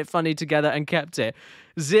username and found it funny together and kept it.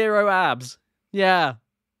 Zero abs. Yeah.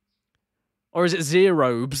 Or is it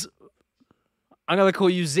Zerobes? I'm going to call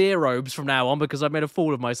you Zerobes from now on because I've made a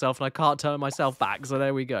fool of myself and I can't turn myself back. So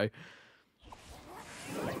there we go.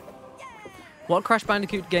 What Crash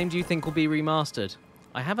Bandicoot game do you think will be remastered?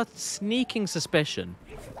 I have a sneaking suspicion.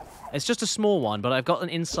 It's just a small one, but I've got an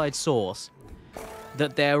inside source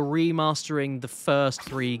that they're remastering the first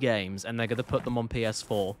 3 games and they're going to put them on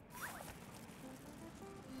PS4.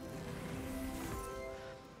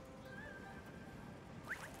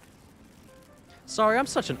 Sorry, I'm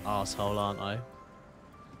such an asshole, aren't I?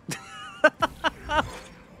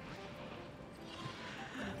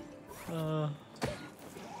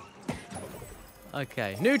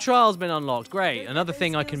 Okay, new trial's been unlocked. Great, another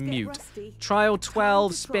thing I can mute. Trial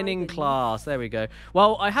 12, spinning class. There we go.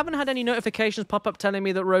 Well, I haven't had any notifications pop up telling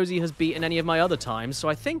me that Rosie has beaten any of my other times, so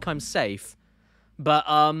I think I'm safe. But,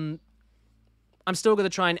 I'm still going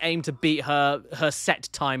to try and aim to beat her set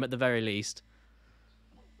time at the very least.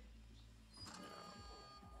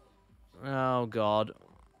 Oh, God.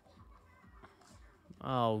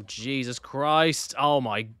 Oh, Jesus Christ. Oh,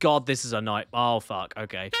 my God, this is a night. Oh, fuck.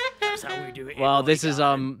 Okay. That's how we do it. Well, this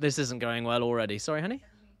isn't going well already. Sorry, honey?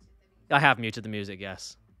 I have muted the music,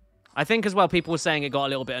 yes. I think as well people were saying it got a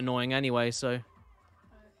little bit annoying anyway, so...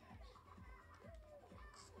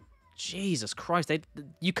 Jesus Christ,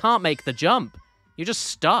 you can't make the jump. You're just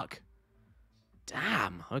stuck.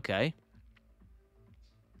 Damn, okay.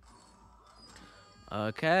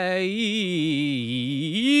 Okay,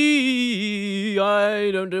 I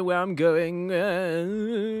don't know where I'm going.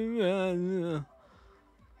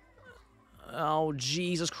 Oh,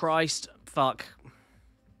 Jesus Christ. Fuck.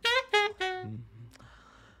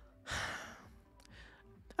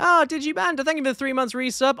 Ah, Digibanda, thank you for the 3 months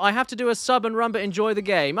resub. I have to do a sub and run, but enjoy the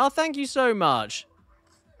game. Oh, thank you so much.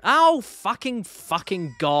 Oh, fucking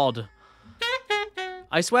God.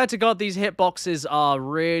 I swear to God, these hitboxes are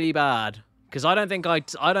really bad. Because I don't think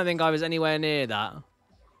I was anywhere near that.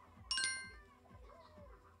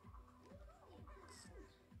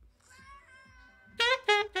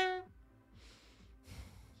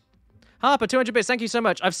 Harper, 200 bits, thank you so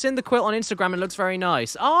much. I've seen the quilt on Instagram, it looks very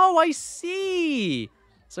nice. Oh, I see.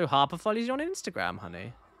 So Harper follows you on Instagram,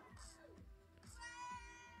 honey.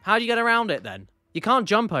 How do you get around it then? You can't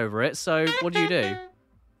jump over it, so what do?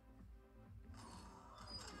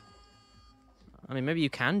 I mean, maybe you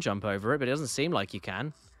can jump over it, but it doesn't seem like you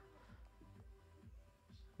can.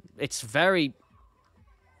 It's very...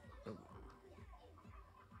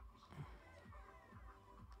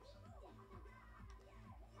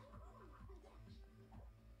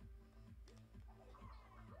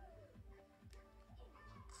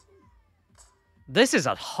 This is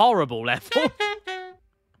a horrible level.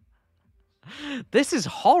 This is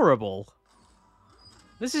horrible.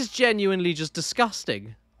 This is genuinely just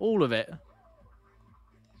disgusting. All of it.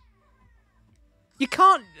 You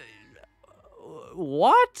can't...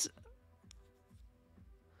 What?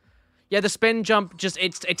 Yeah, the spin jump just...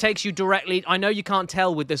 It takes you directly... I know you can't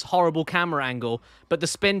tell with this horrible camera angle, but the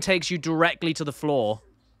spin takes you directly to the floor.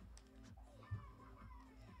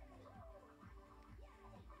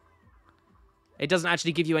 It doesn't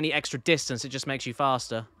actually give you any extra distance, it just makes you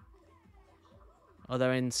faster.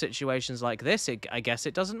 Although in situations like this, I guess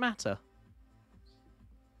it doesn't matter.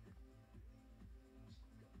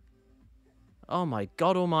 Oh my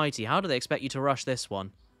god almighty, how do they expect you to rush this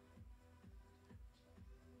one?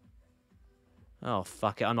 Oh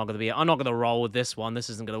fuck it, I'm not gonna roll with this one. This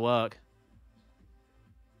isn't gonna work.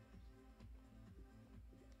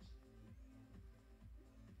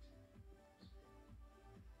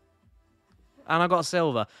 And I got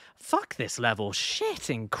silver. Fuck this level.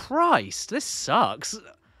 Shitting Christ. This sucks.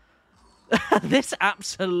 This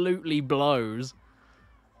absolutely blows.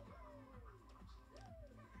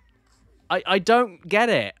 I don't get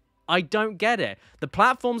it. I don't get it. The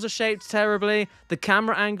platforms are shaped terribly. The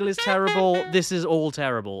camera angle is terrible. This is all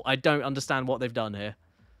terrible. I don't understand what they've done here.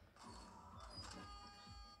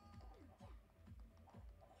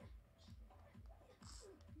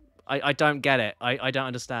 I don't get it. I don't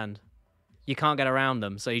understand. You can't get around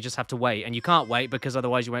them, so you just have to wait. And you can't wait because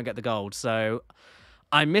otherwise you won't get the gold. So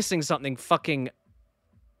I'm missing something fucking...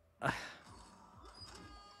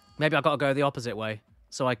 Maybe I've got to go the opposite way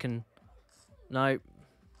so I can... No.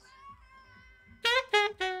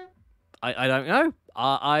 I don't know.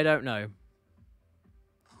 I don't know.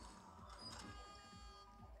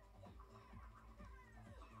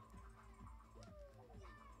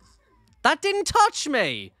 That didn't touch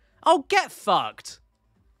me! Oh, get fucked.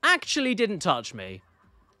 Actually didn't touch me.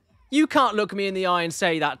 You can't look me in the eye and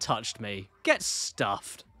say that touched me. Get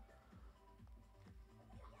stuffed.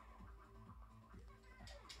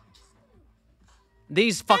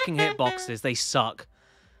 These fucking hitboxes, they suck.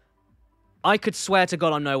 I could swear to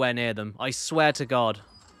God I'm nowhere near them. I swear to God.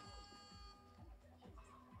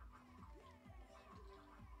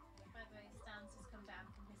 By the way, Stan's has come down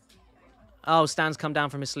from his sleepover. Oh, Stan's come down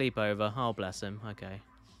from his sleepover. Oh, bless him. Okay.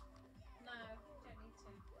 No, don't need to.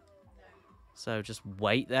 No. So just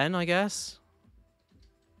wait then, I guess.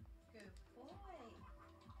 Good boy.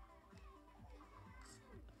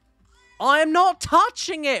 I am not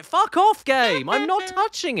touching it! Fuck off, game! I'm not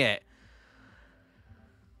touching it!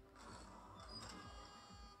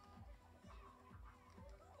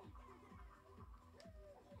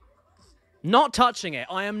 Not touching it.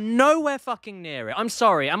 I am nowhere fucking near it. I'm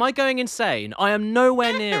sorry. Am I going insane? I am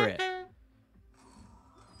nowhere near it.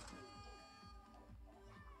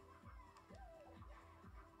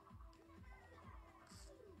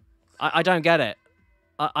 I don't get it.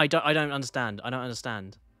 I don't understand. I don't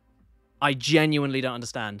understand. I genuinely don't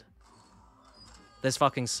understand. This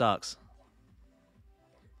fucking sucks.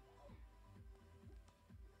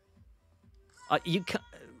 You can't...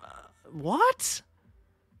 what?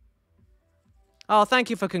 Oh, thank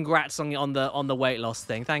you for congrats on the weight loss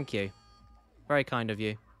thing. Thank you. Very kind of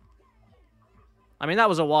you. I mean, that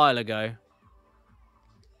was a while ago.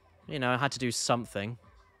 You know, I had to do something.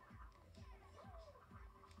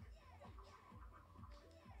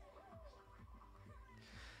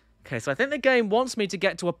 Okay, so I think the game wants me to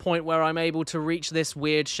get to a point where I'm able to reach this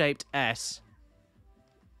weird-shaped S.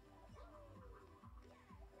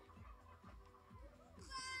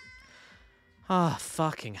 Ah, oh,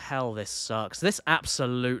 fucking hell, this sucks. This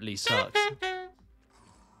absolutely sucks.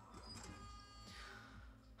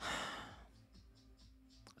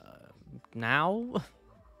 Now?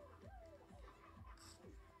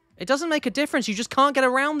 It doesn't make a difference. You just can't get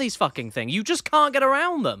around these fucking things. You just can't get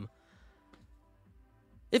around them.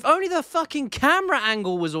 If only the fucking camera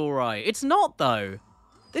angle was alright. It's not, though.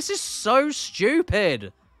 This is so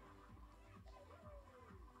stupid.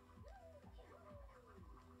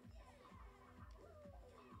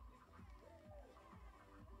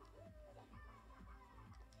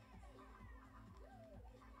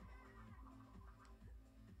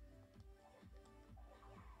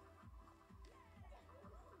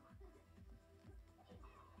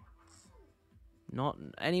 Not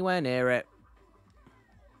anywhere near it.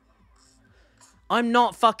 I'm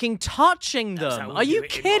not fucking touching them. Are you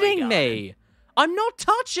kidding me? I'm not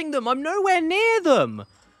touching them. I'm nowhere near them.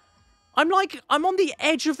 I'm on the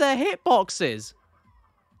edge of their hitboxes.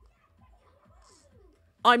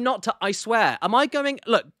 I'm not, I swear. Am I going,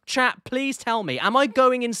 look, chat, please tell me. Am I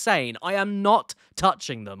going insane? I am not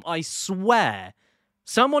touching them. I swear.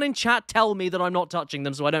 Someone in chat tell me that I'm not touching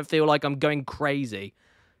them so I don't feel like I'm going crazy.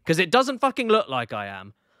 Because it doesn't fucking look like I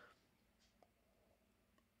am.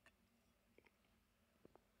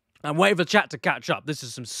 I'm waiting for the chat to catch up. This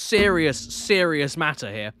is some serious, serious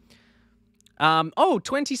matter here. Oh,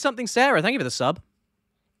 20-something Sarah. Thank you for the sub.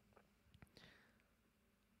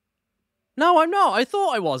 No, I'm not. I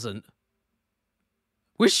thought I wasn't.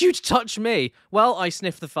 Wish you'd touch me. Well, I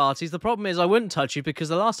sniffed the farties. The problem is I wouldn't touch you because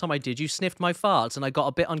the last time I did, you sniffed my farts and I got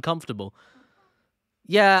a bit uncomfortable.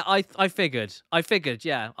 Yeah, I figured.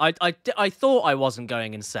 Yeah. I thought I wasn't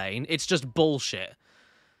going insane. It's just bullshit.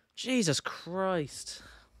 Jesus Christ.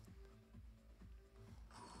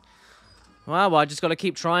 Well, I just got to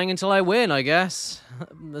keep trying until I win, I guess.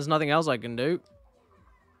 There's nothing else I can do.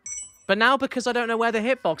 But now, because I don't know where the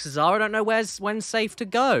hitboxes are, I don't know when's safe to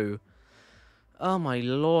go. Oh, my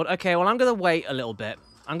lord. Okay, well, I'm going to wait a little bit.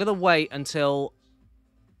 I'm going to wait until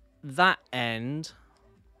that end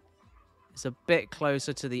is a bit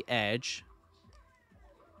closer to the edge.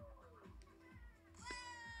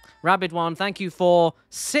 Rabid One, thank you for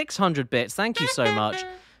 600 bits. Thank you so much.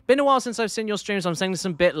 Been a while since I've seen your streams. I'm sending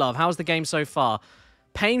some bit love. How's the game so far?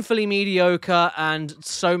 Painfully mediocre and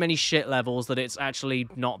so many shit levels that it's actually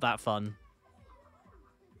not that fun.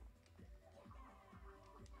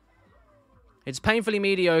 It's painfully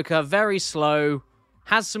mediocre, very slow,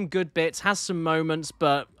 has some good bits, has some moments,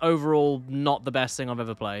 but overall not the best thing I've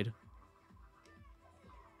ever played.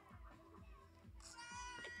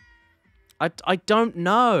 I don't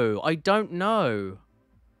know. I don't know.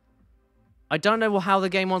 I don't know how the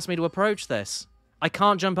game wants me to approach this. I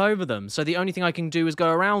can't jump over them, so the only thing I can do is go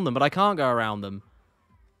around them, but I can't go around them.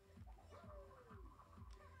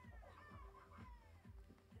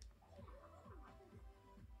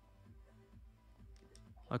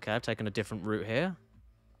 Okay, I've taken a different route here.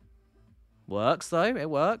 Works, though. It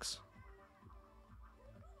works.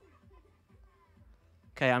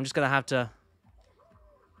 Okay, I'm just going to have to...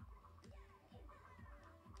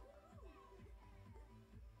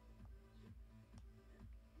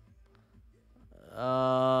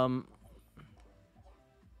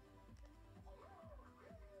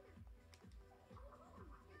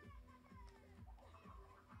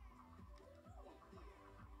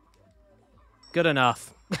 Good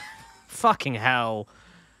enough. Fucking hell.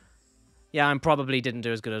 Yeah, I probably didn't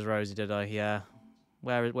do as good as Rosie, did I? Yeah.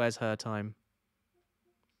 Where's her time?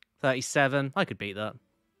 37. I could beat that.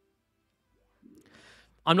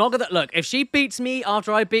 I'm not gonna... Look, if she beats me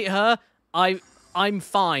after I beat her, I'm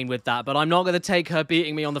fine with that, but I'm not gonna take her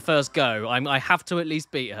beating me on the first go. I have to at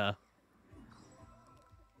least beat her.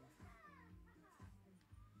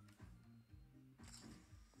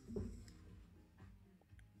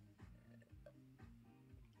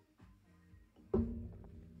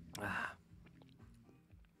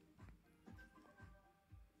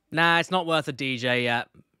 Nah, it's not worth a DJ yet.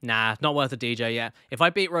 Nah, not worth a DJ yet. If I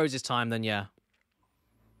beat Rose's time, then yeah.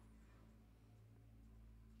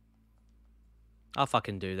 I'll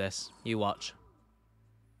fucking do this. You watch.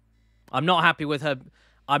 I'm not happy with her.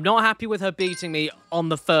 I'm not happy with her beating me on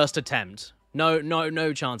the first attempt.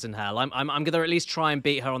 No chance in hell. I'm gonna at least try and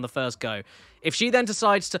beat her on the first go. If she then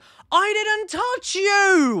decides to... I didn't touch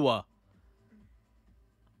you!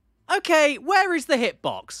 Okay, where is the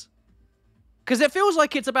hitbox? Because it feels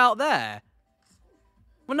like it's about there.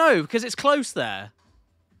 Well, no, because it's close there.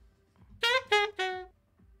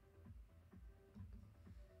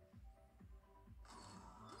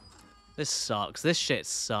 This sucks. This shit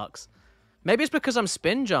sucks. Maybe it's because I'm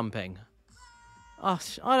spin jumping. Oh,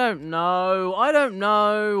 I don't know. I don't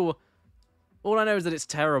know. All I know is that it's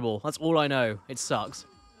terrible. That's all I know. It sucks.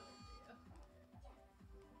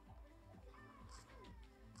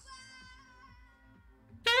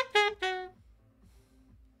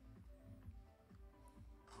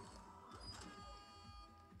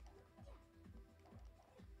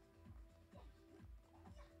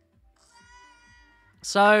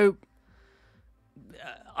 So,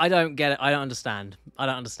 I don't get it. I don't understand. I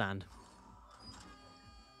don't understand.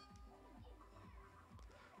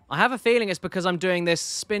 I have a feeling it's because I'm doing this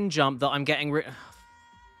spin jump that I'm getting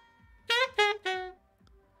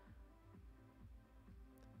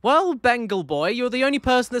Well, Bengal boy, you're the only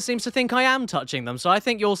person that seems to think I am touching them, so I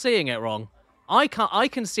think you're seeing it wrong. I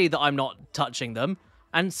can see that I'm not touching them,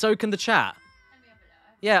 and so can the chat.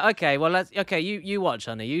 Yeah, okay, well, okay, you watch,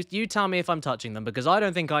 honey. You tell me if I'm touching them, because I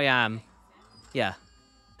don't think I am. Yeah.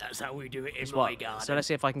 That's how we do it in my garden. So let's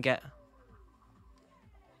see if I can get...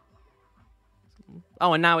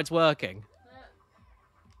 Oh, and now it's working.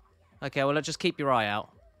 Okay, well, let's just keep your eye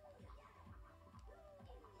out.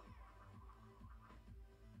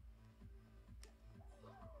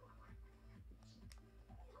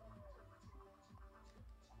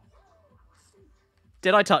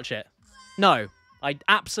 Did I touch it? No. I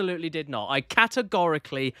absolutely did not. I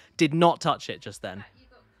categorically did not touch it just then.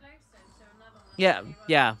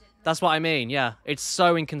 Yeah. That's what I mean, yeah. It's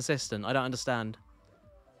so inconsistent. I don't understand.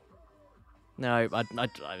 No,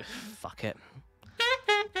 I fuck it.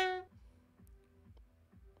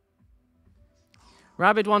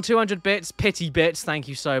 Rabid won 200 bits. Pity bits. Thank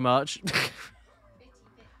you so much.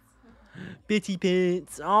 Bitty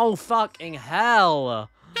pits. Oh, fucking hell.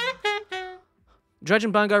 Dredge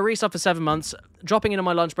and Bungo, resub for 7 months. Dropping into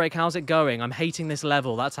my lunch break. How's it going? I'm hating this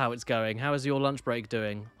level. That's how it's going. How is your lunch break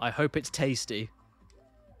doing? I hope it's tasty.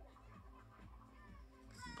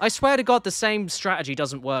 I swear to God, the same strategy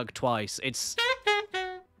doesn't work twice. It's...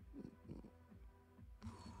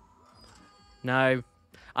 No.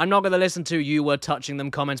 I'm not going to listen to you were touching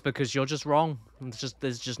them comments because you're just wrong.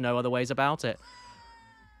 There's just no other ways about it.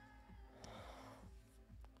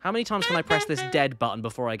 How many times can I press this dead button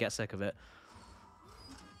before I get sick of it?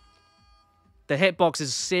 The hitbox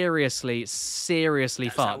is seriously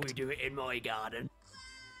fucked. That's how we do it in my garden.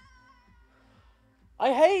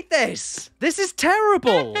 I hate this! This is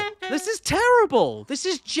terrible! This is terrible! This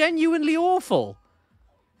is genuinely awful!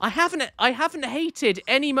 I haven't hated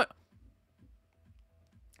any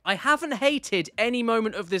I haven't hated any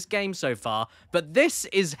moment of this game so far, but this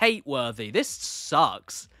is hate-worthy. This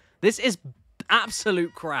sucks. This is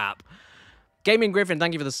absolute crap. Gaming Griffin,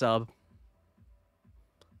 thank you for the sub.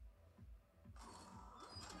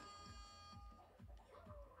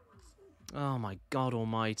 Oh my God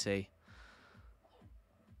almighty.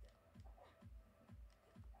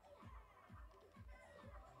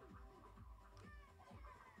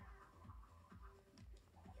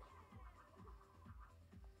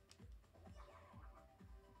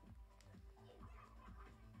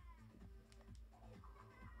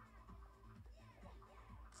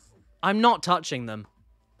 I'm not touching them.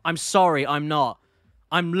 I'm sorry, I'm not.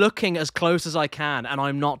 I'm looking as close as I can, and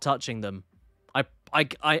I'm not touching them.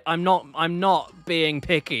 I'm not being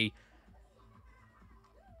picky.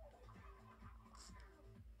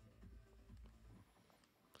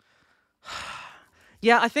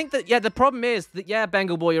 Yeah, I think that, yeah, the problem is that, yeah,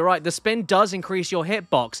 Bengal Boy, you're right. The spin does increase your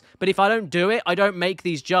hitbox, but if I don't do it, I don't make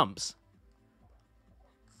these jumps.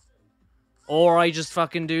 Or I just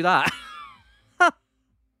fucking do that.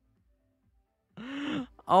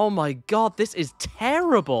 Oh my God, this is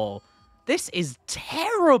terrible. This is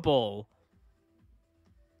terrible.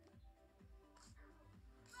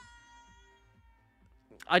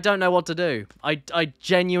 I don't know what to do. I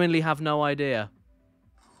genuinely have no idea.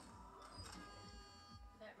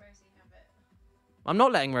 Let Rosie have it. I'm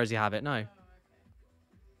not letting Rosie have it, no. Oh, okay.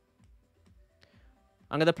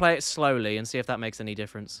 I'm going to play it slowly and see if that makes any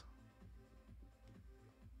difference.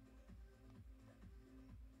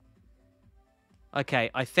 Okay,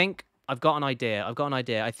 I think I've got an idea.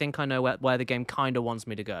 I think I know where the game kind of wants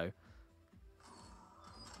me to go.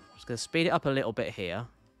 Just going to speed it up a little bit here.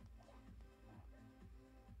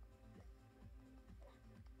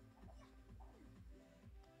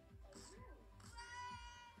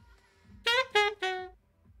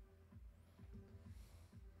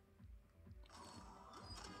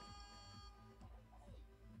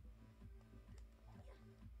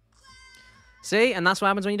 See? And that's what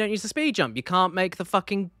happens when you don't use the speed jump. You can't make the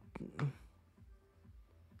fucking...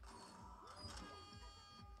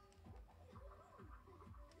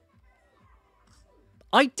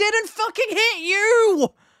 I didn't fucking hit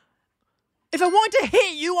you! If I wanted to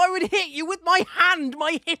hit you, I would hit you with my hand,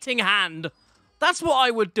 my hitting hand. That's what I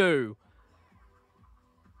would do.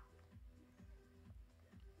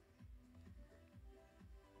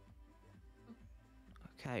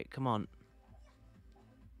 Okay, come on.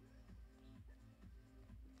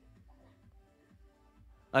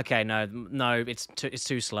 Okay, no, it's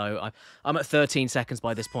too slow. I'm at 13 seconds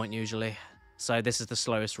by this point usually, so this is the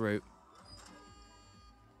slowest route.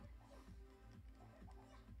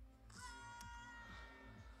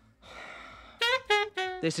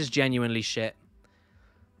 This is genuinely shit.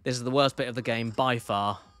 This is the worst bit of the game by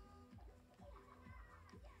far.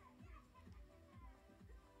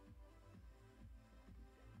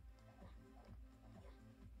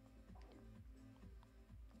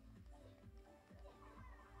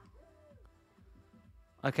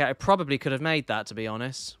 Okay, I probably could have made that, to be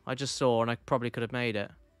honest. I just saw, and I probably could have made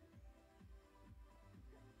it.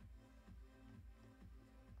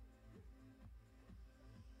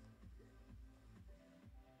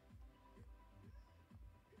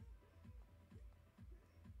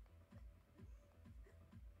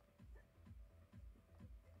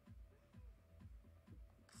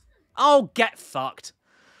 Oh, get fucked.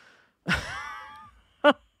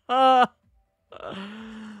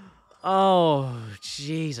 Oh,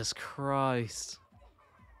 Jesus Christ.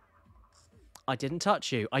 I didn't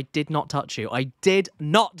touch you. I did not touch you. I did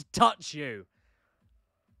not touch you.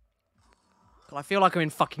 God, I feel like I'm in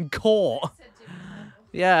fucking court.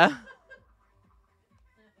 Yeah.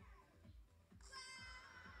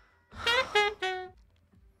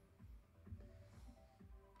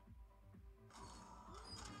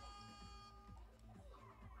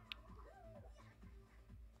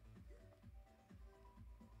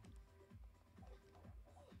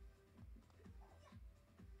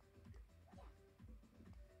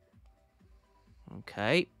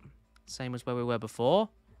 Okay. Same as where we were before.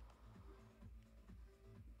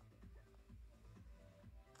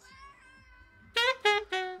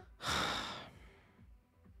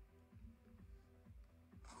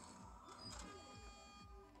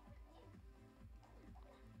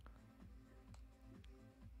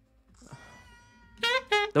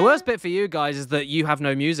 The worst bit for you guys is that you have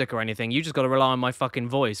no music or anything. You just got to rely on my fucking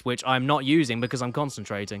voice, which I'm not using because I'm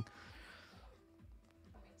concentrating.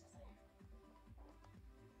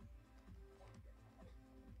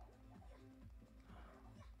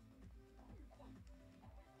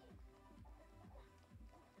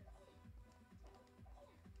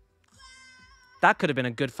 That could have been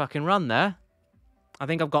a good fucking run there. I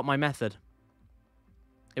think I've got my method.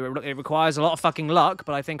 It requires a lot of fucking luck,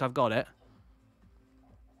 but I think I've got it.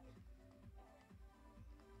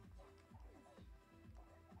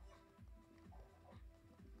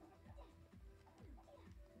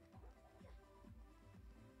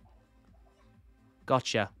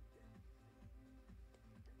 Gotcha.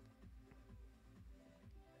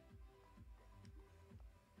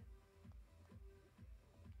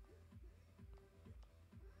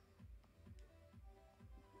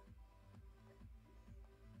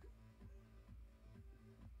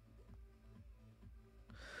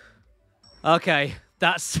 Okay,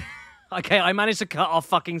 that's... Okay, I managed to cut off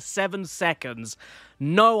fucking 7 seconds.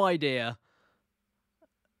 No idea.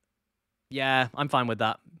 Yeah, I'm fine with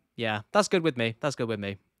that. Yeah, that's good with me. That's good with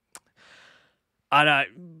me. I don't...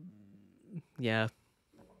 Yeah.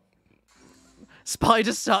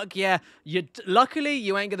 Spiders suck, yeah. Luckily,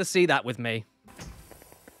 you ain't gonna see that with me.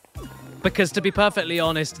 Because to be perfectly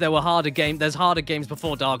honest, there's harder games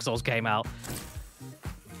before Dark Souls came out.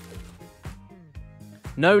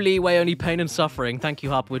 No leeway, only pain and suffering. Thank you,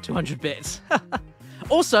 Harper, with 200 bits.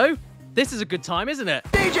 Also, this is a good time, isn't it?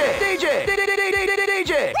 DJ!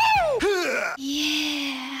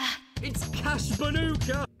 Yeah! It's Cash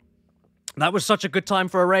Banuka! That was such a good time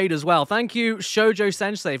for a raid as well. Thank you, Shoujo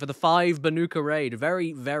Sensei, for the 5 Banuka raid.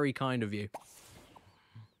 Very, very kind of you.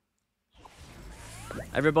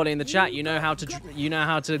 Everybody in the chat, you know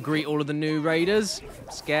how to greet all of the new raiders?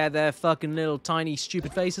 Scare their fucking little tiny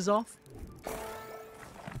stupid faces off?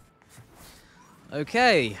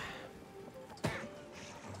 Okay.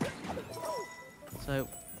 So,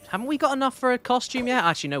 haven't we got enough for a costume yet?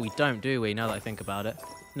 Actually, no, we don't, do we? Now that I think about it.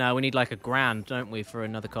 No, we need like $1,000, don't we, for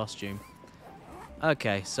another costume?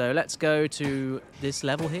 Okay, so let's go to this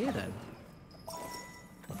level here then.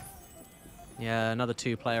 Yeah, another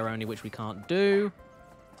 2-player only, which we can't do.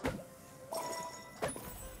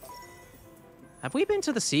 Have we been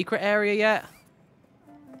to the secret area yet?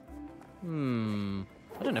 I don't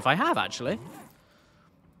know if I have, actually.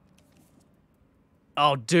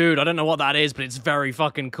 Oh, dude, I don't know what that is, but it's very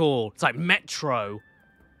fucking cool. It's like Metro.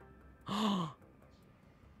 Oh,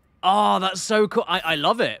 that's so cool. I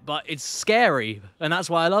love it, but it's scary, and that's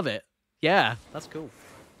why I love it. Yeah, that's cool.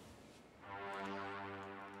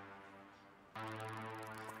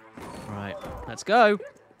 Right, let's go.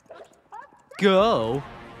 Go.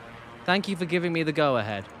 Thank you for giving me the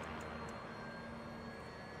go-ahead.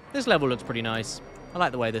 This level looks pretty nice. I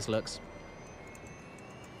like the way this looks.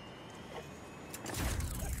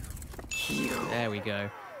 There we go.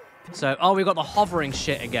 So, oh, we got the hovering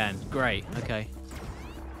shit again. Great, okay.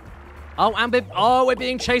 Oh, and we're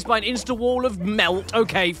being chased by an insta-wall of melt.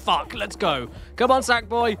 Okay, fuck, let's go. Come on,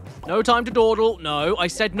 Sackboy. No time to dawdle. No, I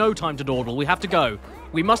said no time to dawdle. We have to go.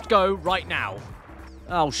 We must go right now.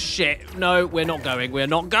 Oh, shit. No, we're not going. We're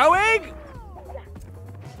not going!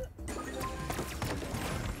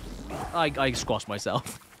 I squashed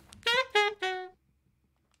myself.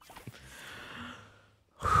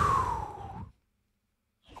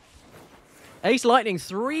 Ace Lightning,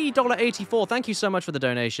 $3.84. Thank you so much for the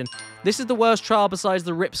donation. This is the worst trial besides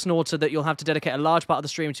the Rip Snorter that you'll have to dedicate a large part of the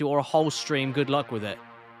stream to or a whole stream. Good luck with it.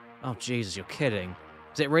 Oh, Jesus, you're kidding.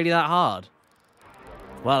 Is it really that hard?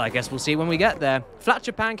 Well, I guess we'll see when we get there.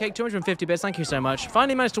 Flatcher Pancake, 250 bits, thank you so much.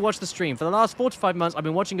 Finally managed to watch the stream. For the last 4 to 5 months, I've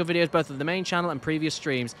been watching your videos both of the main channel and previous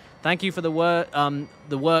streams. Thank you for the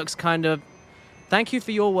works kind of... Thank you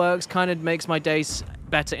for your works, kind of makes my days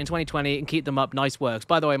better in 2020 and keep them up. Nice works.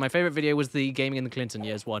 By the way, my favorite video was the Gaming in the Clinton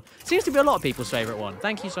Years one. Seems to be a lot of people's favorite one.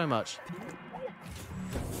 Thank you so much.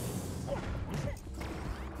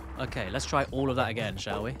 Okay, let's try all of that again,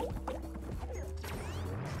 shall we?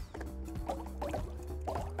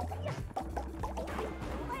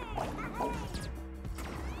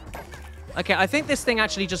 Okay, I think this thing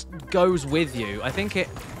actually just goes with you. I think it...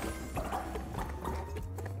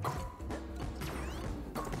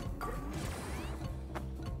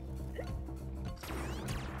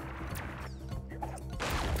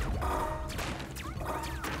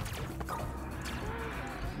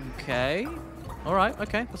 Okay. All right.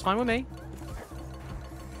 Okay. That's fine with me.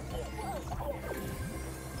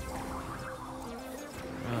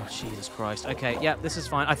 Oh, Jesus Christ. Okay. Yeah, this is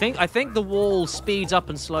fine. I think the wall speeds up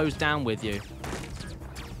and slows down with you.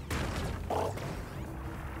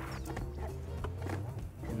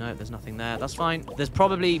 No, there's nothing there. That's fine. There's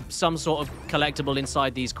probably some sort of collectible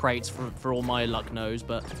inside these crates for all my luck knows,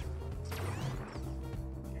 but...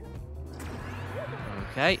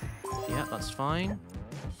 Okay. Yeah, that's fine.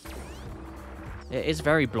 It is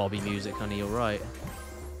very blobby music, honey. You're right.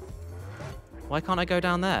 Why can't I go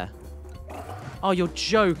down there? Oh, you're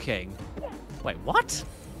joking. Wait, what?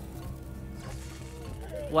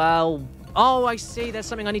 Well... Oh, I see. There's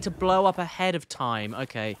something I need to blow up ahead of time.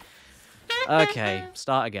 Okay. Okay,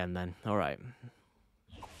 start again then. All right.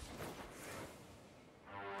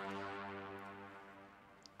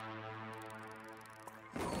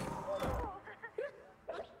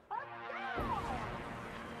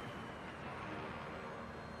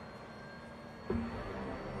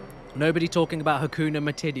 Nobody talking about Hakuna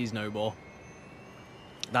Matidis no more.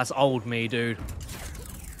 That's old me, dude.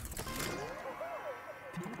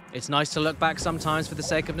 It's nice to look back sometimes for the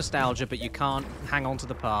sake of nostalgia, but you can't hang on to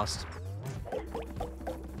the past.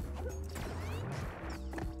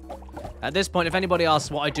 At this point, if anybody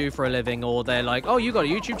asks what I do for a living, or they're like, oh, you got a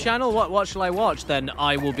YouTube channel? What shall I watch? Then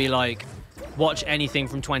I will be like, watch anything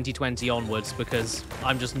from 2020 onwards, because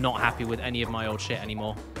I'm just not happy with any of my old shit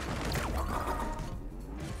anymore.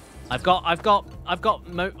 I've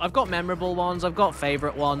got memorable ones. I've got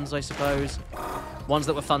favorite ones, I suppose. Ones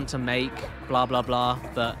that were fun to make, blah, blah, blah.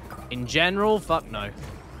 But in general, fuck no.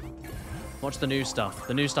 Watch the new stuff.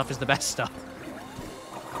 The new stuff is the best stuff.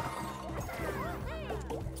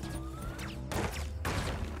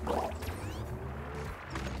 Okay,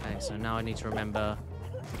 so now I need to remember.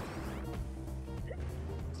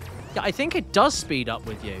 Yeah, I think it does speed up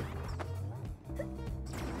with you.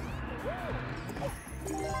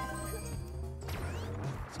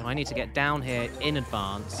 So I need to get down here in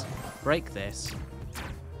advance, break this.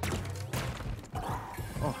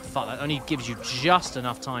 Oh, fuck, that only gives you just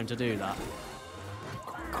enough time to do that.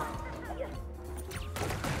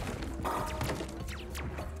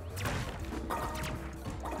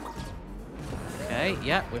 Okay,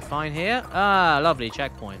 yeah, we're fine here. Ah, lovely,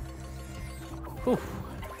 checkpoint. Whew.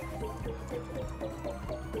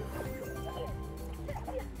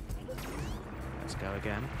 Let's go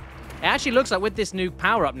again. It actually looks like with this new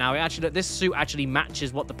power-up now, this suit actually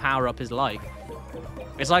matches what the power-up is like.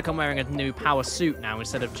 It's like I'm wearing a new power suit now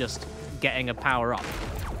instead of just getting a power-up.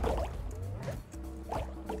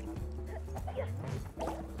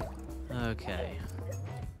 Okay.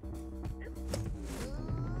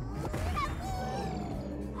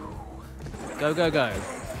 Go, go, go.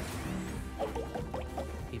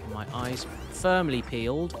 Keeping my eyes firmly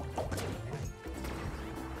peeled.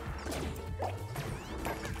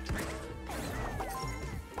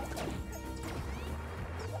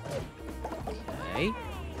 Okay.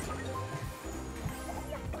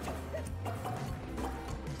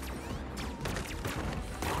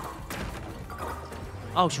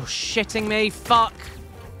 Oh, you're shitting me? Fuck.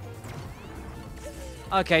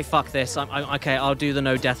 Okay, fuck this. Okay, I'll do the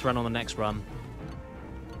no death run on the next run.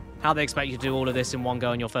 How they expect you to do all of this in one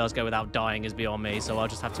go on your first go without dying is beyond me, so I'll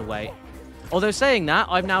just have to wait. Although saying that,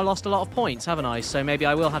 I've now lost a lot of points, haven't I? So maybe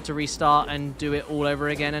I will have to restart and do it all over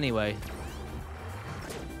again anyway.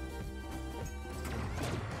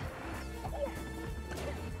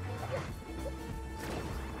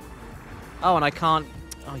 Oh, and I can't...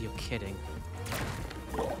 Oh, you're kidding.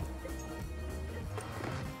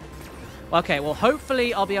 Okay, well,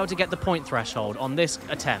 hopefully I'll be able to get the point threshold on this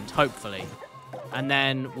attempt, hopefully. And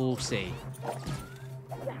then we'll see.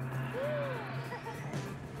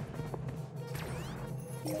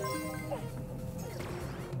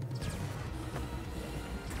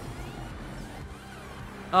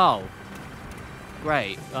 Oh.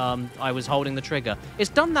 Great. I was holding the trigger. It's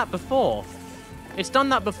done that before. It's done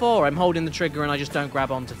that before. I'm holding the trigger and I just don't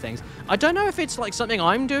grab onto things. I don't know if it's like something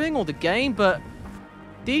I'm doing or the game, but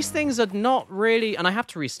these things are not really... And I have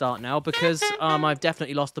to restart now because I've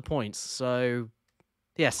definitely lost the points. So,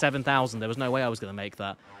 yeah, 7,000. There was no way I was going to make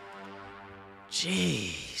that.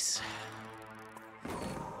 Jeez.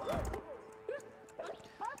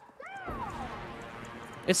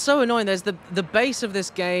 It's so annoying. There's the base of this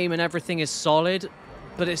game and everything is solid,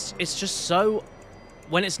 but it's just so...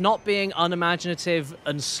 When it's not being unimaginative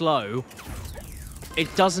and slow,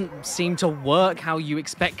 it doesn't seem to work how you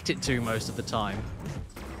expect it to most of the time.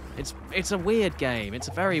 It's a weird game. It's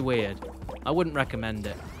very weird. I wouldn't recommend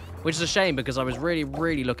it. Which is a shame because I was really,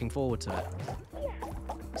 really looking forward to it.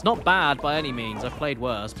 It's not bad by any means. I've played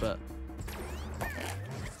worse, but...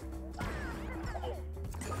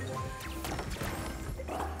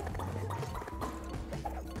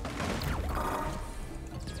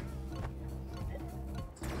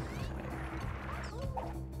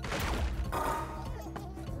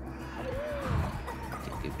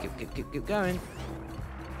 Keep going.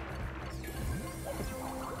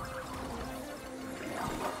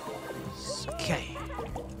 Okay.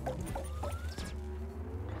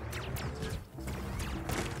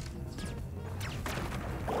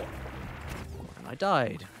 And I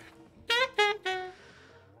died.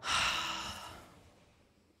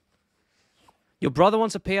 Your brother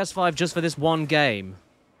wants a PS5 just for this one game.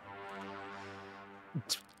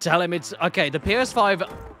 Tell him it's... Okay, the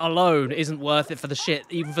PS5 alone isn't worth it for the shit,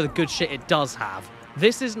 even for the good shit it does have.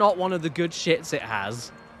 This is not one of the good shits it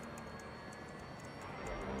has.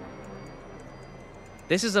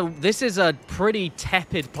 This is a pretty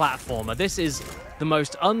tepid platformer. This is the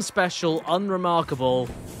most unspecial, unremarkable,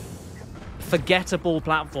 forgettable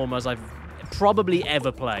platformers I've probably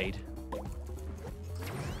ever played.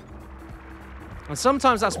 And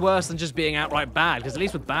sometimes that's worse than just being outright bad, because at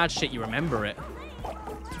least with bad shit you remember it.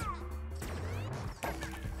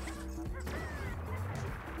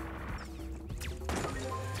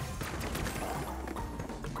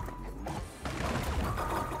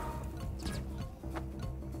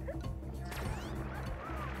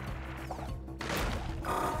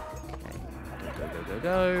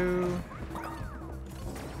 Go.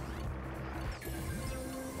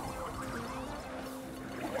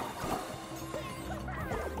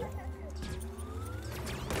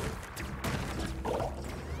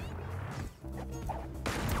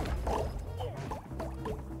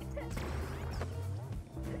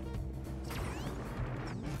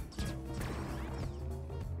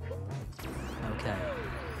 Okay.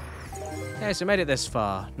 Okay, so we made it this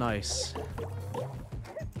far. Nice.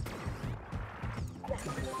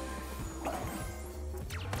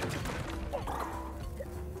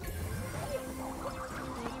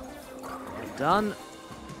 Done.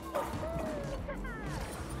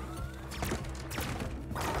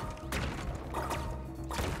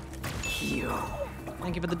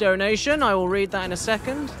 Thank you for the donation. I will read that in a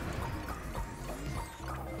second.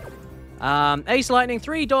 Ace Lightning,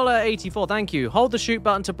 $3.84. Thank you. Hold the shoot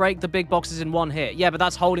button to break the big boxes in one hit. Yeah, but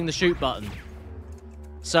that's holding the shoot button.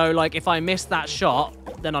 So, like, if I miss that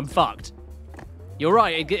shot, then I'm fucked. You're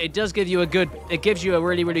right. It does give you a good... It gives you a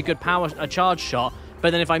really, really good a charge shot. But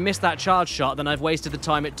then if I miss that charge shot, then I've wasted the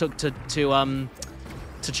time it took to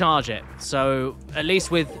charge it. So at least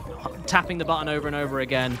with tapping the button over and over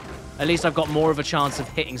again, at least I've got more of a chance of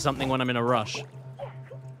hitting something when I'm in a rush. Here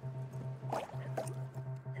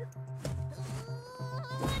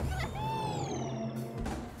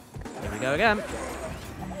we go again.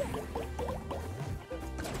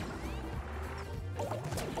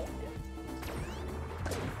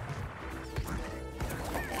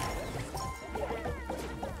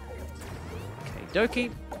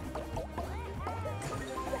 Dokie.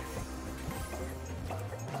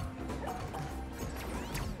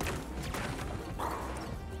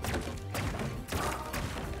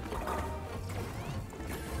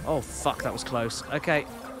 Oh, fuck, that was close. Okay.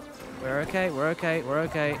 We're okay, we're okay, we're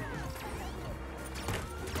okay.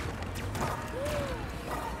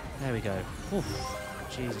 There we go. Oof.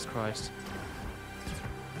 Jesus Christ.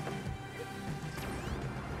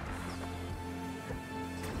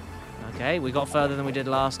 Okay, we got further than we did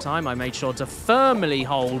last time. I made sure to firmly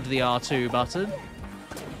hold the R2 button.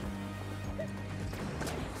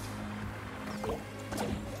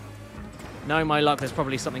 Knowing my luck, there's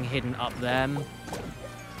probably something hidden up there.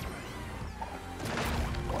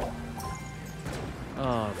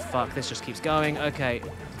 Oh, fuck, this just keeps going. Okay.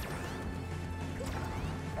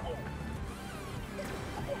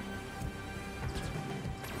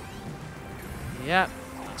 Yep,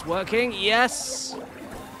 that's working. Yes!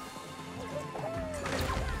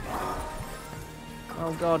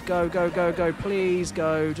 Oh god, go, go, go, go. Please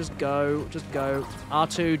go. Just go. Just go.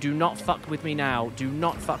 R2, do not fuck with me now. Do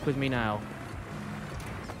not fuck with me now.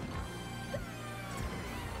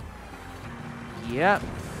 Yep.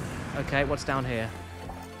 Okay, what's down here?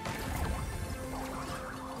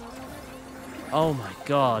 Oh my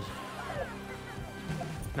god.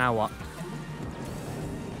 Now what?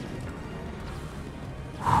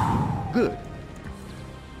 Good.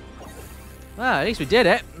 Well, at least we did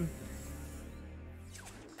it.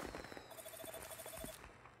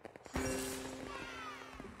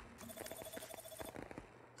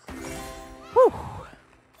 Whew.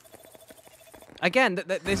 Again,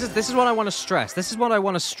 this is what I want to stress. This is what I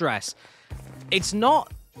want to stress. It's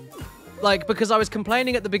not Like, because I was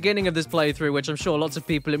complaining at the beginning of this playthrough, which I'm sure lots of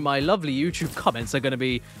people in my lovely YouTube comments are going to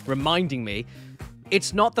be reminding me.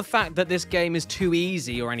 It's not the fact that this game is too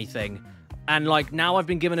easy or anything. And, like, now I've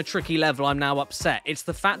been given a tricky level, I'm now upset. It's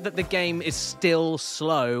the fact that the game is still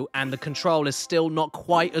slow and the control is still not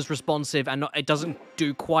quite as responsive and it doesn't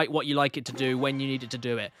do quite what you like it to do when you need it to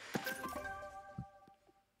do it.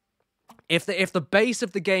 If the base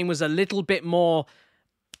of the game was a little bit more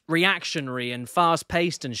reactionary and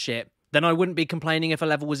fast-paced and shit, then I wouldn't be complaining if a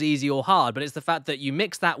level was easy or hard, but it's the fact that you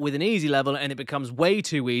mix that with an easy level and it becomes way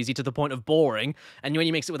too easy to the point of boring, and when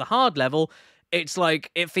you mix it with a hard level, it's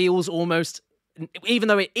like, it feels almost, even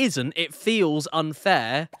though it isn't, it feels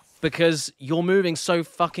unfair because you're moving so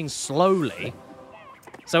fucking slowly.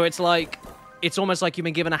 So it's like, it's almost like you've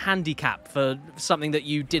been given a handicap for something that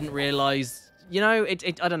you didn't realize, you know,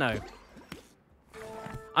 I don't know.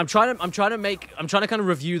 I'm trying to kind of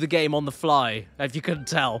review the game on the fly, if you couldn't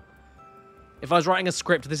tell. If I was writing a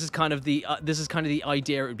script, this is kind of the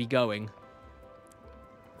idea it would be going.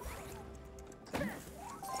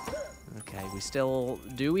 Okay,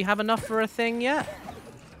 do we have enough for a thing yet?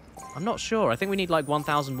 I'm not sure. I think we need like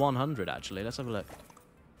 1,100 actually. Let's have a look.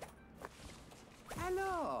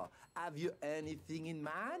 Hello. Have you anything in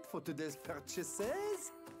mind for today's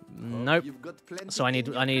purchases? Nope. You've got plenty So I need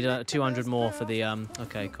in your 200 more for the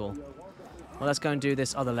okay, cool. Well, let's go and do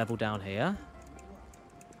this other level down here.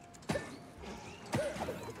 Pick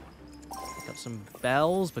up some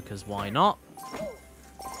bells because why not?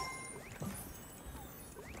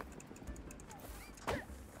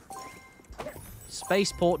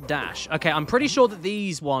 Spaceport Dash. Okay, I'm pretty sure that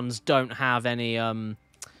these ones don't have any oh,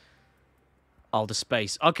 the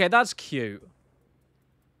space. Okay, that's cute.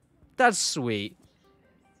 That's sweet.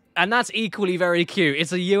 And that's equally very cute.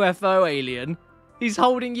 It's a UFO alien. He's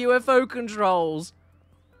holding UFO controls.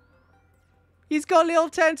 He's got little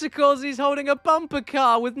tentacles. He's holding a bumper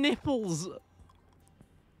car with nipples.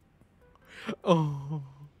 Oh.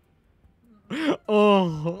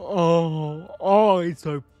 Oh, it's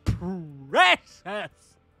so precious.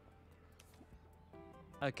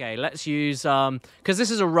 Okay, let's use, because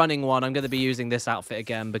this is a running one, I'm going to be using this outfit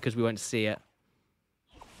again because we won't see it.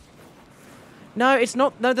 No, it's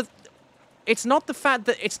not. No, it's not the fact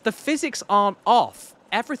that the physics aren't off.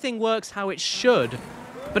 Everything works how it should,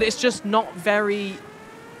 but it's just not very.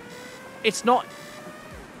 It's not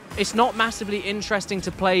massively interesting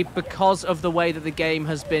to play because of the way that the game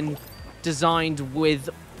has been designed with.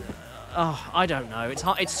 Oh, I don't know. It's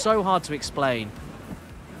hard. It's so hard to explain.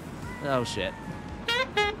 Oh shit.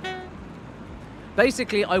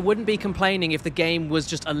 Basically, I wouldn't be complaining if the game was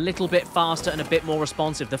just a little bit faster and a bit more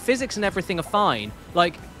responsive. The physics and everything are fine.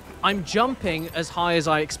 Like, I'm jumping as high as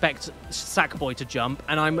I expect Sackboy to jump,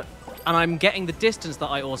 and I'm getting the distance that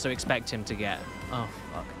I also expect him to get. Oh,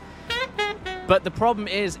 fuck. But the problem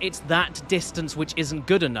is, it's that distance which isn't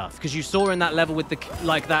good enough, because you saw in that level with the,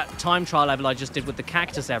 like, that time trial level I just did with the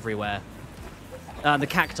cactus everywhere. The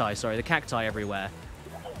cacti everywhere.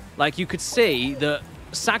 Like, you could see that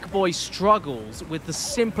Sackboy struggles with the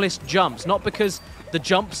simplest jumps, not because the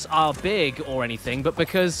jumps are big or anything, but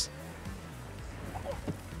because...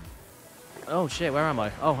 Oh, shit, where am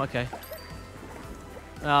I? Oh, okay.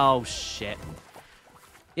 Oh, shit.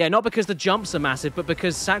 Yeah, not because the jumps are massive, but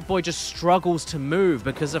because Sackboy just struggles to move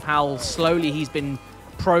because of how slowly he's been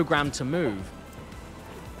programmed to move.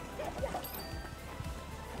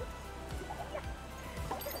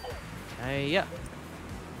 Okay, yeah.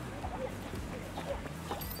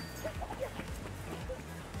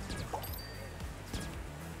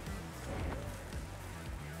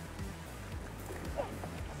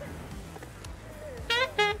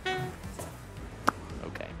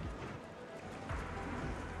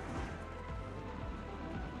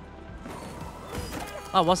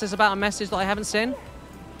 Oh, what's this about a message that I haven't seen?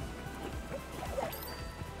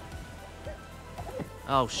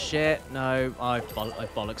 Oh, shit. No, I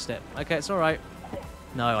bollocksed it. Okay, it's all right.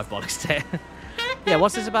 No, I bollocksed it. Yeah,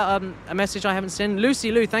 what's this about a message I haven't seen?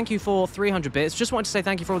 Lucy Lou, thank you for 300 bits. Just wanted to say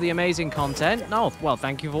thank you for all the amazing content. No, well,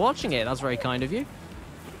 thank you for watching it. That's very kind of you.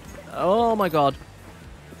 Oh, my God.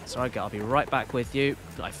 Sorry, I'll be right back with you.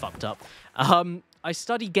 I fucked up. I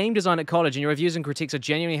study game design at college, and your reviews and critiques are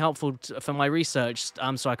genuinely helpful for my research,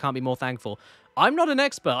 so I can't be more thankful. I'm not an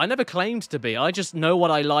expert. I never claimed to be. I just know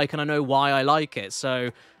what I like, and I know why I like it.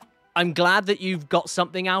 So I'm glad that you've got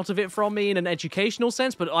something out of it from me in an educational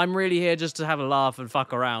sense, but I'm really here just to have a laugh and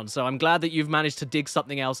fuck around. So I'm glad that you've managed to dig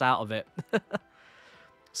something else out of it.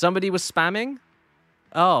 Somebody was spamming?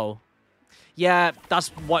 Oh. Yeah, that's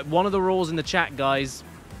one of the rules in the chat, guys.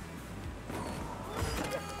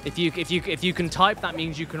 If you can type, that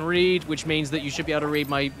means you can read, which means that you should be able to read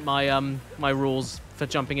my rules for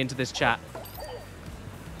jumping into this chat.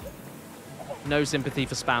 No sympathy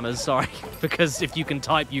for spammers, sorry, because if you can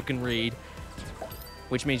type, you can read,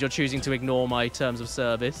 which means you're choosing to ignore my terms of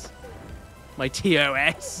service, my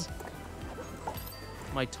TOS,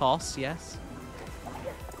 my TOS, yes.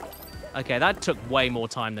 Okay, that took way more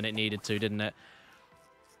time than it needed to, didn't it?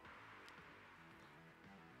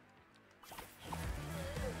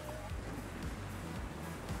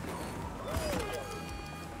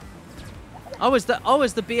 Oh, has the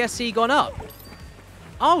BSC gone up?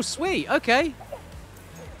 Oh, sweet. Okay.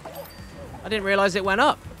 I didn't realize it went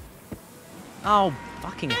up. Oh,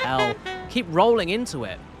 fucking hell. Keep rolling into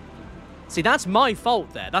it. See, that's my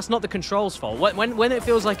fault there. That's not the control's fault. When it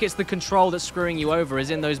feels like it's the control that's screwing you over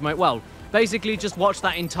is in those well, basically just watch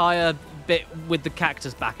that entire bit with the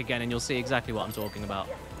cactus back again and you'll see exactly what I'm talking about.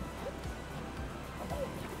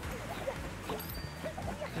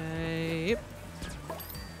 Okay.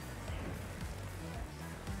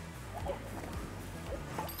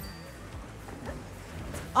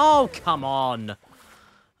 Oh, come on.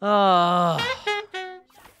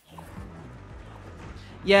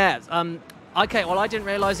 Yeah, okay, well, I didn't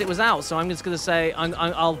realize it was out, so I'm just going to say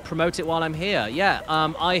I'll promote it while I'm here. Yeah,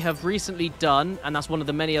 I have recently done, and that's one of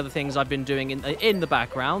the many other things I've been doing in the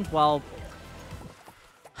background while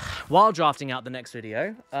drafting out the next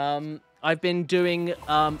video. I've been doing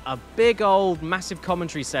a big old massive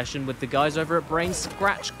commentary session with the guys over at Brain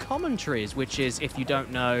Scratch Commentaries, which is, if you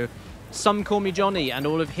don't know, Some Call Me Johnny and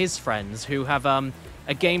all of his friends who have a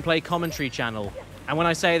gameplay commentary channel. And when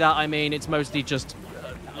I say that, I mean it's mostly just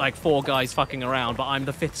like 4 guys fucking around, but I'm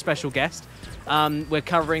the 5th special guest. We're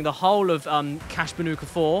covering the whole of Cash Banuka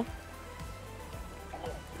 4.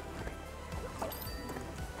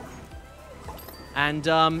 And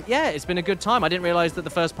yeah, it's been a good time. I didn't realize that the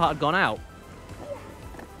first part had gone out.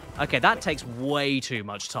 Okay, that takes way too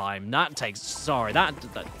much time. That takes... Sorry, that...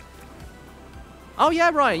 Oh, yeah,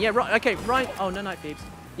 Ryan. Yeah, right. Okay, Ryan. Oh, no, peeps.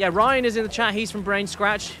 Yeah, Ryan is in the chat. He's from Brain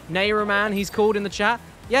Scratch. Nayra Man, he's called in the chat.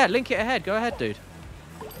 Yeah, link it ahead. Go ahead, dude.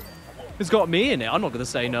 It's got me in it. I'm not going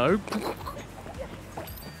to say no.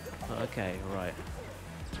 Okay, right.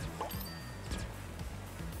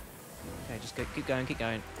 Okay, just go, keep going, keep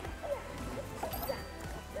going.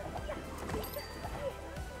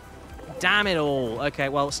 Damn it all. Okay,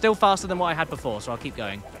 well, still faster than what I had before, so I'll keep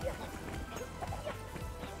going.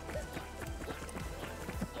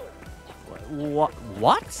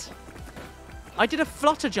 What? I did a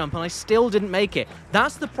flutter jump and I still didn't make it.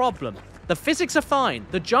 That's the problem. The physics are fine.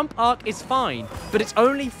 The jump arc is fine. But it's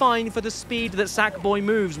only fine for the speed that Sackboy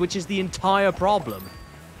moves, which is the entire problem.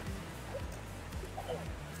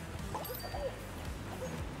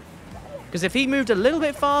 Because if he moved a little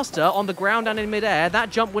bit faster on the ground and in midair, that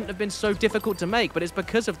jump wouldn't have been so difficult to make. But it's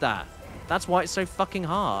because of that. That's why it's so fucking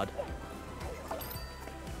hard.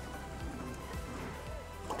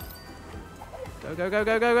 Go, go, go,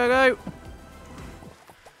 go, go, go, go.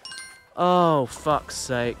 Oh, fuck's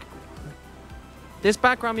sake. This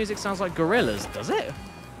background music sounds like Gorillaz, does it?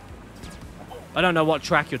 I don't know what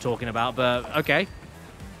track you're talking about, but okay.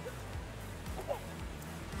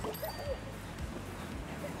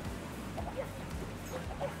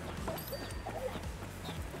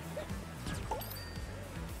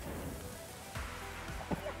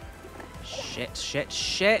 Shit, shit,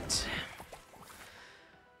 shit.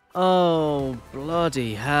 Oh,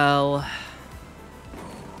 bloody hell.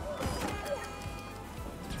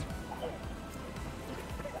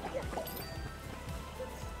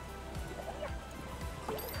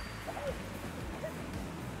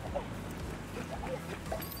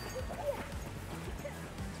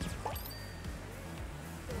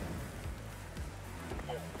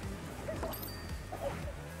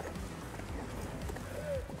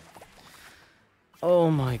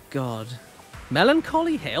 Oh my god.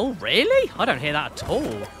 Melancholy Hill? Really? I don't hear that at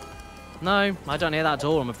all. No, I don't hear that at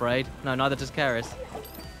all, I'm afraid. No, neither does Karis.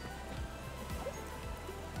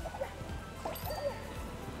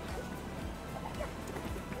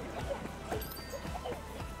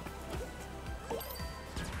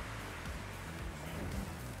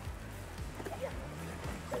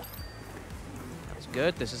 That's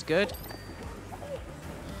good, this is good.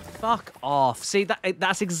 Fuck off. See,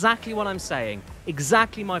 that's exactly what I'm saying.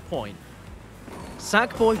 Exactly my point.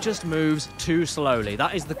 Sackboy just moves too slowly.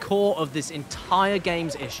 That is the core of this entire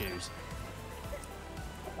game's issues.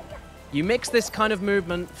 You mix this kind of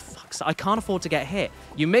movement... Fuck, I can't afford to get hit.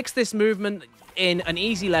 You mix this movement in an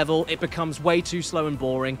easy level, it becomes way too slow and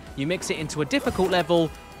boring. You mix it into a difficult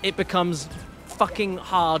level, it becomes fucking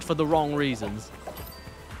hard for the wrong reasons.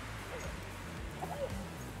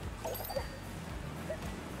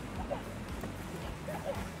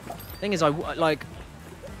 Thing is, like...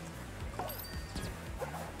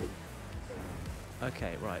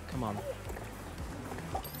 Okay, right, come on.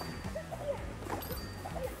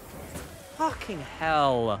 Fucking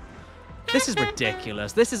hell. This is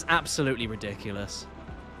ridiculous. This is absolutely ridiculous.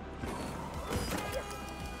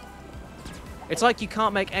 It's like you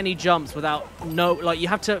can't make any jumps without like you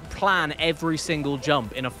have to plan every single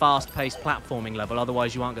jump in a fast-paced platforming level,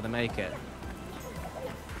 otherwise you aren't going to make it.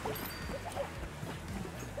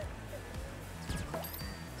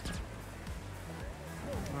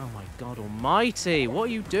 Oh my god almighty, what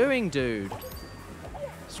are you doing, dude?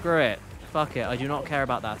 Screw it. Fuck it, I do not care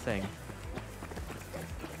about that thing.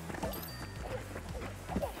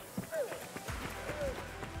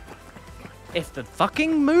 If the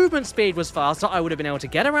fucking movement speed was faster, I would have been able to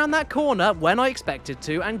get around that corner when I expected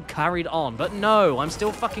to and carried on. But no, I'm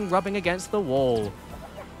still fucking rubbing against the wall.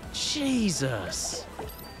 Jesus.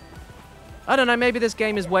 I don't know, maybe this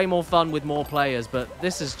game is way more fun with more players, but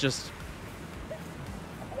this is just...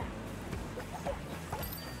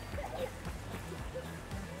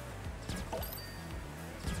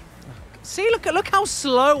 See, look how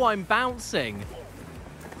slow I'm bouncing.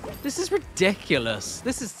 This is ridiculous.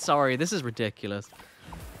 This is ridiculous.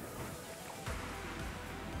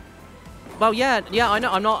 Well, yeah, I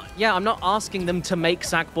know. I'm not asking them to make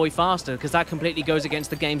Sackboy faster because that completely goes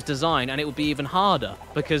against the game's design, and it would be even harder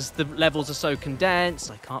because the levels are so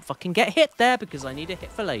condensed. I can't fucking get hit there because I need a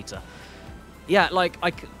hit for later. Yeah, like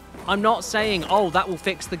I'm not saying, oh, that will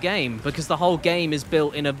fix the game because the whole game is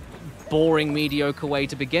built in a boring, mediocre way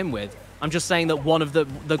to begin with. I'm just saying that one of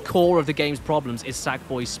the core of the game's problems is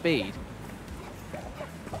Sackboy's speed.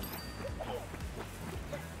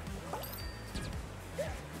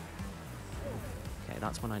 Okay,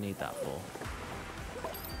 that's what I need that for.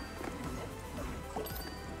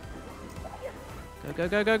 Go, go,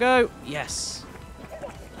 go, go, go! Yes!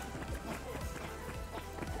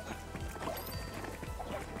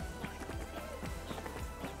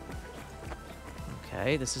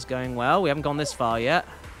 Okay, this is going well. We haven't gone this far yet.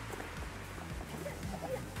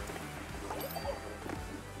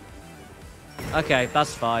 Okay,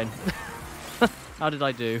 that's fine. How did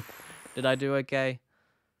I do? Did I do okay?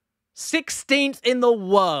 16th in the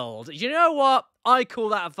world. You know what? I call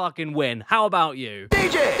that a fucking win. How about you?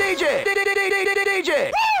 DJ!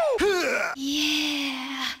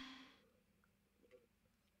 Yeah.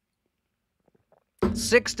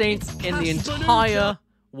 16th in the entire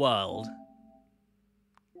world.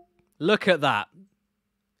 Look at that.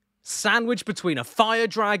 Sandwiched between a fire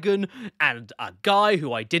dragon and a guy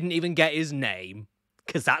who I didn't even get his name.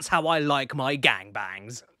 Because that's how I like my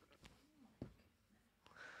gangbangs.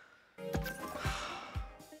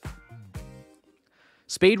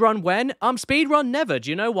 Speedrun when? Speedrun never.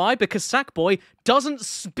 Do you know why? Because Sackboy doesn't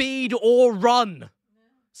speed or run.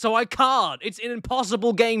 So I can't. It's an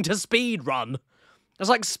impossible game to speedrun. It's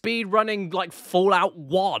like speedrunning like Fallout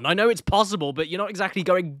 1. I know it's possible, but you're not exactly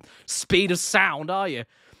going speed of sound, are you?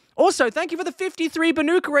 Also, thank you for the 53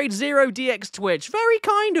 Banuka 0 DX Twitch. Very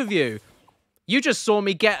kind of you. You just saw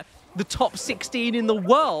me get the top 16 in the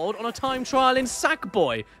world on a time trial in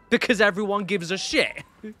Sackboy because everyone gives a shit.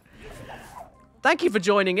 Thank you for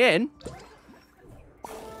joining in.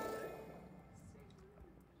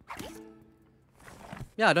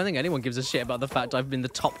 Yeah, I don't think anyone gives a shit about the fact I've been the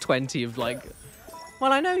top 20 of like...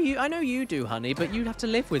 Well, I know you do, honey, but you have to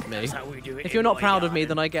live with me. That's how we do it. If you're not proud of me,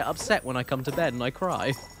 then I get upset when I come to bed and I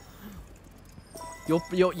cry.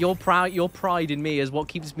 Your pride in me is what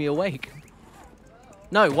keeps me awake.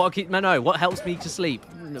 No, what helps me to sleep?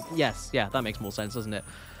 Yes, yeah, that makes more sense, doesn't it?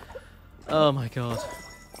 Oh my god.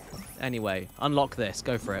 Anyway, unlock this.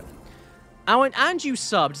 Go for it. Oh, and you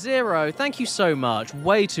subbed. 0. Thank you so much.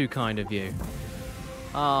 Way too kind of you.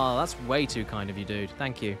 Oh, that's way too kind of you, dude.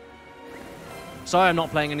 Thank you. Sorry I'm not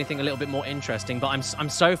playing anything a little bit more interesting, but I'm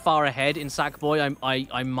so far ahead in Sackboy,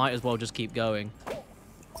 I might as well just keep going.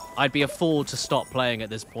 I'd be a fool to stop playing at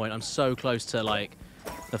this point. I'm so close to, like,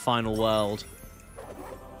 the final world.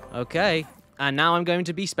 Okay. And now I'm going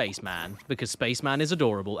to be Spaceman, because Spaceman is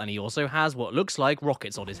adorable, and he also has what looks like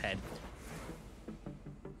rockets on his head.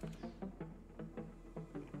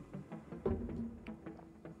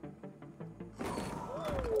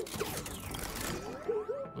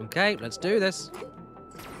 Okay, let's do this.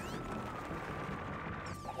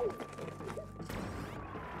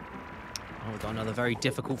 Oh, we've got another very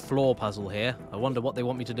difficult floor puzzle here. I wonder what they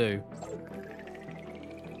want me to do.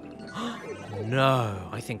 No,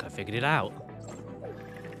 I think I figured it out.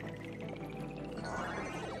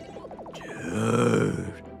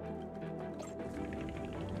 Dude.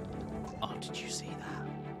 Oh, did you see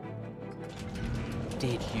that?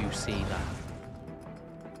 Did you see that?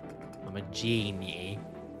 I'm a genie.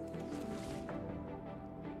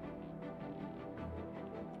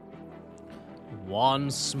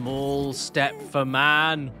 One small step for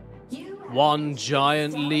man, one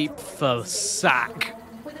giant leap for Sack.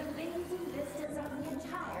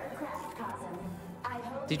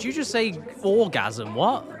 Did you just say orgasm?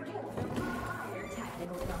 What?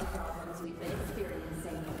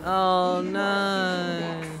 Oh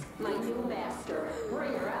no. My new master,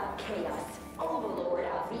 bringer of chaos, overlord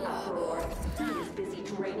of the uproar. He is busy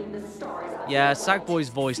draining the stars. Yeah, Sackboy's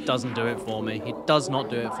voice doesn't do it for me. He does not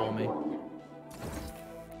do it for me.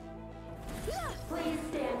 Please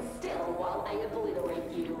stand still while I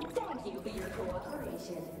obliterate you. Thank you for your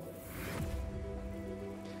cooperation.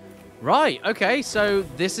 Right, okay, so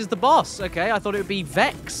this is the boss. Okay, I thought it would be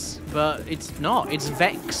Vex, but it's not. It's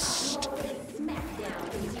Vexed.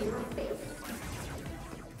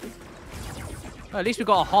 Well, at least we've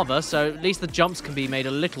got a hover, so at least the jumps can be made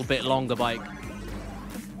a little bit longer by...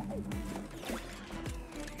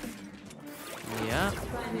 Yeah.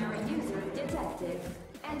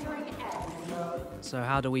 So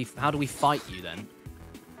how do we fight you then?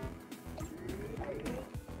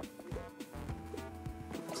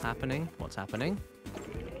 What's happening? What's happening?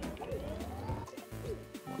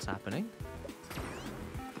 What's happening?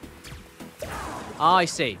 Ah, I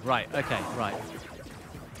see. Right. Okay. Right.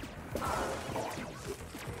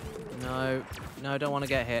 No. No, don't want to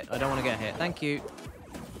get hit. I don't want to get hit. Thank you.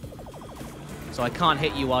 So I can't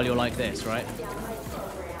hit you while you're like this, right?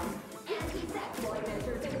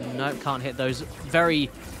 No, can't hit those very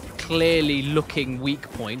clearly looking weak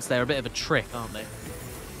points. They're a bit of a trick, aren't they?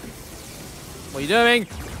 What are you doing?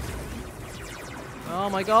 Oh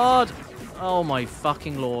my god. Oh my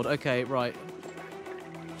fucking lord. Okay, right.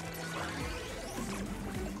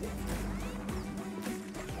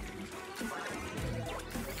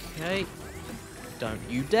 Okay. Don't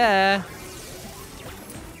you dare.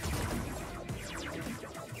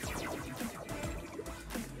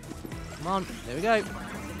 Come on. There we go.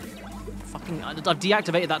 Fucking... I've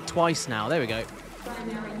deactivated that twice now. There we go.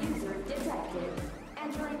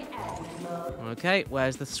 Okay,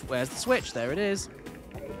 where's the switch? There it is.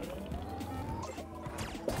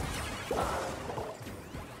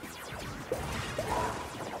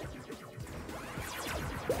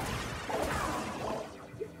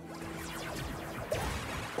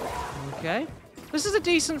 Okay. This is a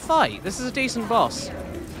decent fight. This is a decent boss.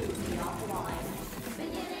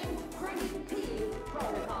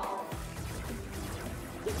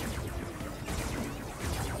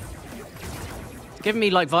 Giving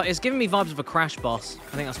me like it's giving me vibes of a Crash boss.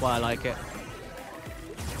 I think that's why I like it.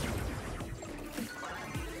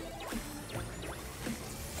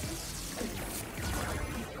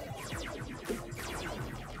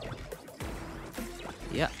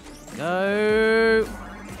 Yeah. Go.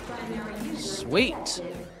 Sweet.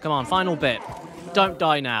 Come on, final bit. Don't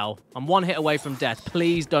die now. I'm one hit away from death.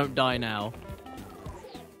 Please don't die now.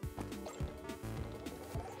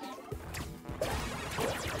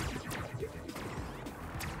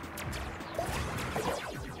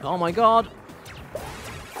 Oh my god.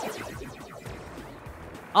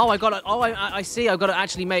 Oh, I got to... Oh, I see. I've got to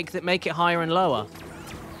actually make it higher and lower.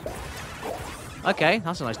 Okay,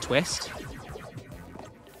 that's a nice twist.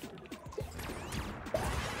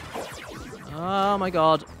 Oh my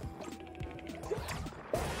god.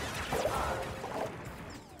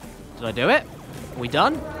 Did I do it? Are we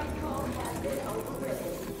done?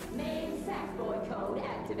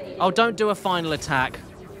 Oh, don't do a final attack.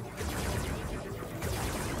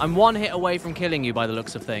 I'm one hit away from killing you by the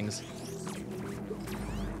looks of things.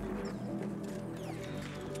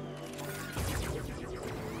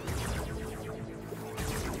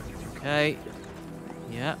 Okay.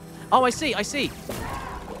 Yeah. Oh, I see. I see.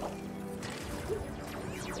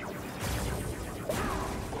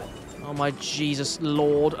 Oh my Jesus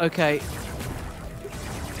Lord. Okay.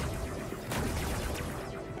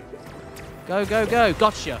 Go, go, go.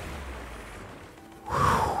 Gotcha.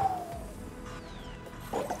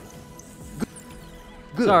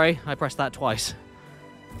 Good. Sorry, I pressed that twice.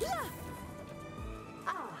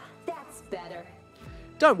 Ah, that's better.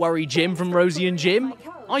 Don't worry, Jim from Rosie and Jim.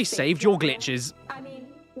 I saved your glitches. I mean,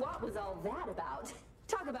 what was all that about?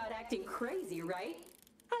 Talk about acting crazy, right?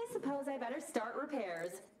 I suppose I better start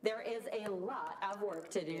repairs. There is a lot of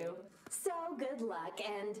work to do. So good luck,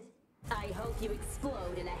 and I hope you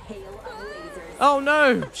explode in a hail of lasers. Oh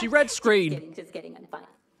no, she red screen. Just kidding, I'm fine.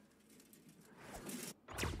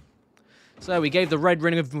 So we gave the red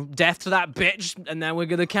ring of death to that bitch, and now we're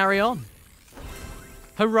gonna carry on.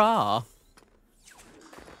 Hurrah!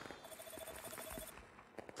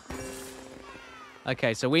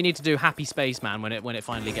 Okay, so we need to do Happy Spaceman when it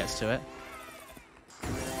finally gets to it.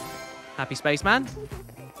 Happy Spaceman.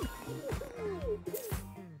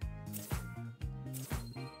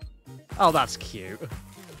 Oh, that's cute.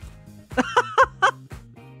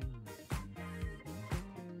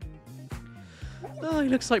 Oh, he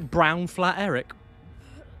looks like Brown Flat Eric.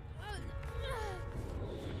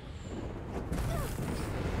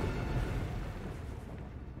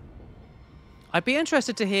 I'd be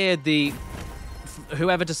interested to hear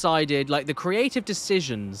whoever decided, like, the creative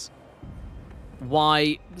decisions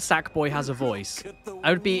why Sackboy has a voice.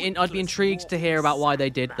 I'd be intrigued to hear about why they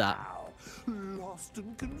did that. Lost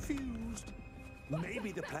and confused.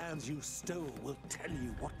 Maybe the plans you stole will tell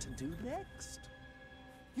you what to do next.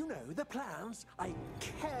 You know, the plans I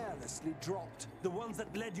carelessly dropped. The ones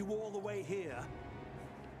that led you all the way here.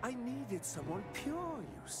 I needed someone pure,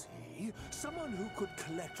 you see. Someone who could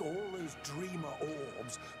collect all those dreamer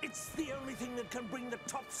orbs. It's the only thing that can bring the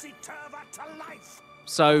topsy-turver to life.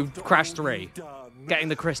 So, Crash 3. Getting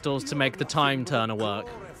the crystals to make the time turner work.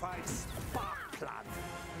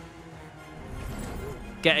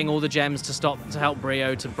 Getting all the gems to help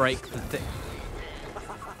Brio to break the thing.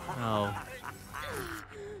 Oh.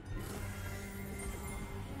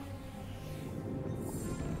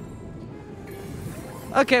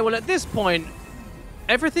 Okay, well, at this point,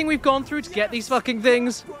 everything we've gone through to get these fucking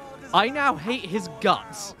things, I now hate his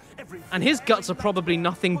guts. And his guts are probably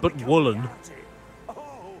nothing but woolen.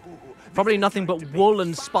 Probably nothing but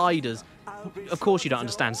woolen spiders. Of course you don't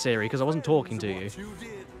understand Siri, because I wasn't talking to you.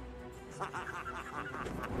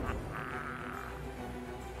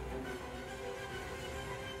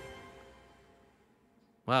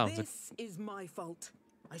 Wow. This is my fault.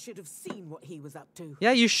 I should have seen what he was up to.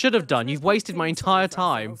 Yeah, you should have done. You've wasted my entire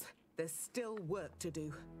time. There's still work to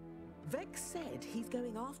do. Vex said he's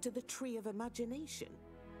going after the Tree of Imagination,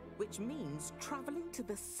 which means traveling to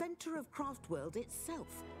the center of Craftworld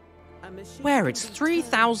itself. Where it's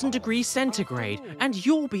 3,000 degrees centigrade, and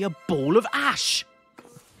you'll be a ball of ash.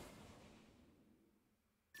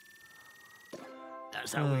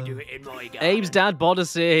 That's how we do it in my game. Abe's dad,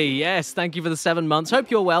 Bodyssey. Yes, thank you for the 7 months. Hope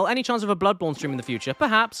you're well. Any chance of a Bloodborne stream in the future?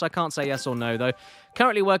 Perhaps. I can't say yes or no, though.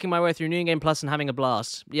 Currently working my way through New Game Plus and having a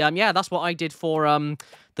blast. Yeah, that's what I did for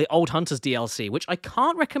the Old Hunters DLC, which I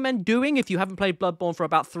can't recommend doing if you haven't played Bloodborne for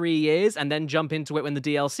about 3 years and then jump into it when the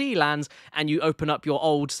DLC lands and you open up your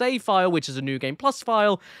old save file, which is a New Game Plus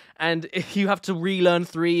file, and you have to relearn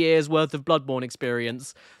 3 years worth of Bloodborne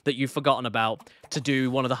experience that you've forgotten about to do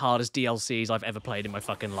one of the hardest DLCs I've ever played in my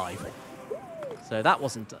fucking life. So that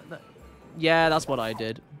wasn't... Yeah, that's what I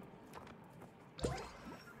did.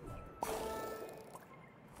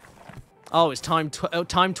 Oh, it's Time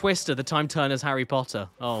Twister, the Time Turner's Harry Potter.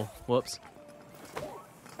 Oh, whoops.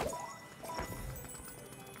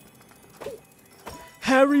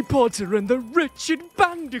 Harry Potter and the Wretched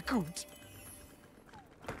Bandicoot.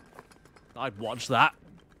 I'd watch that.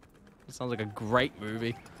 It sounds like a great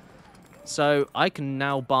movie. So, I can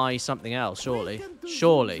now buy something else, surely.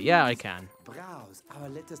 Surely, yeah, I can.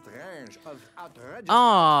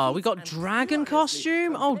 Ah, we got dragon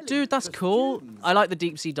costume? Oh, dude, that's cool. I like the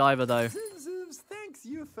deep sea diver, though.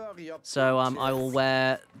 So, I will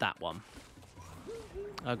wear that one.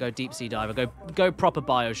 I'll go deep sea diver. Go proper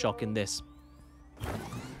Bioshock in this.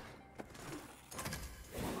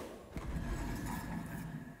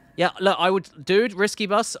 Yeah, look, I would... Dude, Risky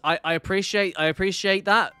Bus, I appreciate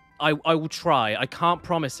that. I will try. I can't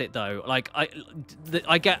promise it, though. Like,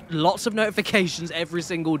 I get lots of notifications every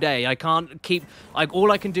single day. I can't keep... Like,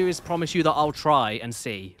 all I can do is promise you that I'll try and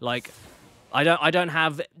see. Like, I don't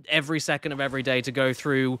have every second of every day to go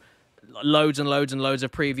through loads and loads and loads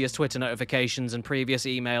of previous Twitter notifications and previous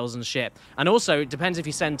emails and shit. And also, it depends if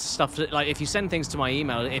you send stuff... Like, if you send things to my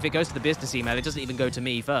email, if it goes to the business email, it doesn't even go to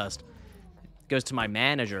me first. It goes to my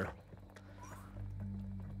manager.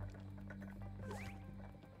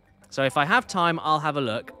 So if I have time, I'll have a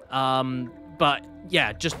look. But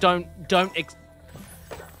yeah, just don't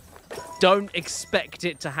expect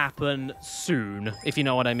it to happen soon, if you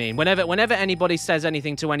know what I mean. Whenever anybody says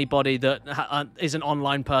anything to anybody that is an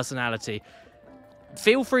online personality,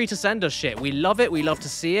 feel free to send us shit. We love it. We love to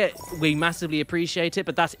see it. We massively appreciate it.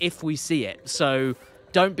 But that's if we see it. So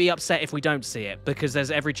don't be upset if we don't see it, because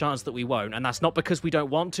there's every chance that we won't. And that's not because we don't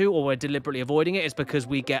want to or we're deliberately avoiding it. It's because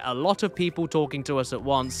we get a lot of people talking to us at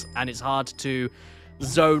once, and it's hard to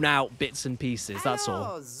zone out bits and pieces. That's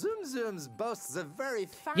all.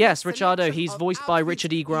 Yes, Richardo, he's voiced by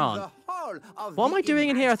Richard E. Grant. What am I doing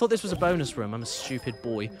in here? I thought this was a bonus room. I'm a stupid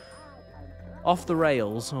boy. Off the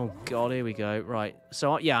rails. Oh, God, here we go. Right.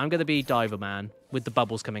 So, yeah, I'm going to be Diver Man with the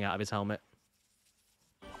bubbles coming out of his helmet.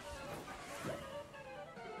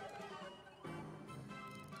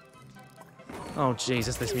 Oh,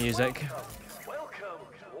 Jesus, this music. Welcome,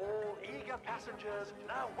 all eager passengers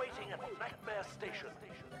now waiting at Nightmare Station.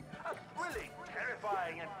 A thrilling,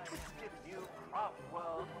 terrifying, and twisted new craft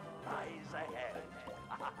world lies ahead.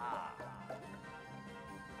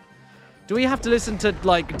 Do we have to listen to,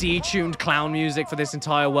 like, detuned clown music for this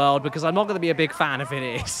entire world? Because I'm not going to be a big fan if it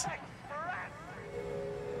is.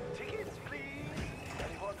 Tickets, please.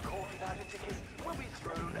 Anyone caught without a ticket will be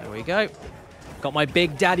thrown There we go. Got my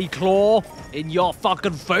big daddy claw in your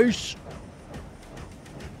fucking face.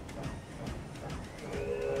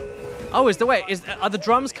 Oh, are the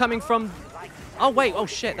drums coming from... Oh, wait. Oh,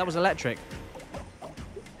 shit. That was electric.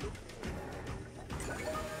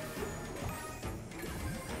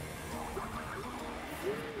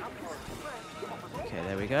 Okay,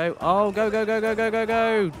 there we go. Oh, go, go, go, go, go, go,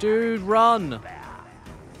 go. Dude, run.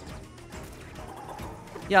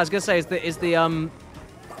 Yeah, I was going to say, is the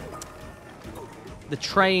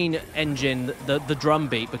train engine the drum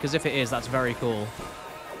beat? Because if it is, that's very cool.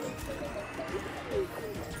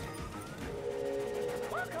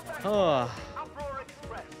 Oh.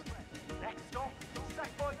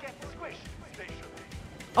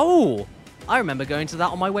 Oh, I remember going to that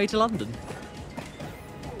on my way to London.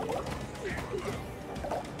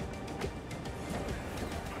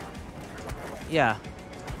 Yeah.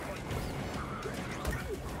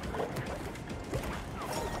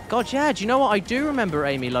 God, yeah, do you know what? I do remember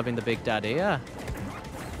Amy loving the Big Daddy, yeah.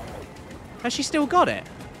 Has she still got it?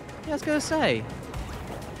 Yeah, I was going to say.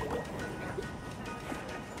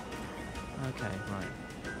 Okay, right.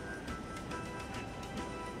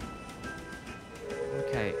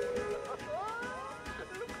 Okay.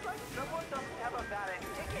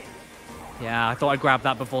 Yeah, I thought I'd grab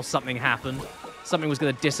that before something happened. Something was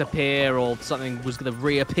going to disappear, or something was going to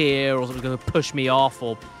reappear, or something was going to push me off,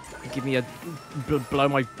 or give me a... blow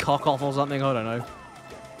my cock off or something, I don't know.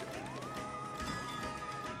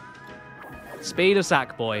 Speed of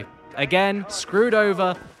Sackboy. Again, screwed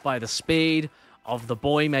over by the speed of the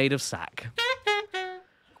boy made of sack.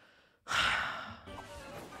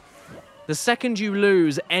 The second you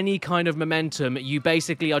lose any kind of momentum, you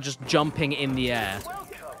basically are just jumping in the air.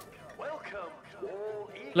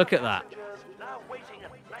 Look at that.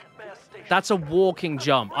 That's a walking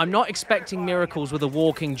jump. I'm not expecting miracles with a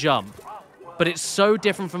walking jump, but it's so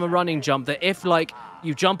different from a running jump that if, like,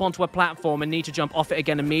 you jump onto a platform and need to jump off it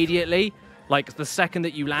again immediately, like the second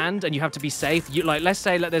that you land and you have to be safe, you, like, let's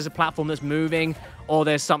say that there's a platform that's moving, or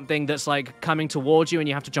there's something that's like coming towards you and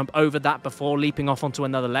you have to jump over that before leaping off onto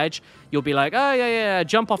another ledge, you'll be like, oh yeah,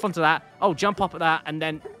 jump off onto that, oh, jump up at that, and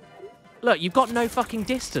then look, you've got no fucking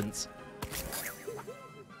distance.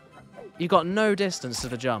 You've got no distance to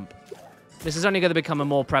the jump. This is only going to become a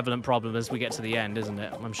more prevalent problem as we get to the end, isn't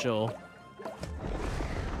it? I'm sure.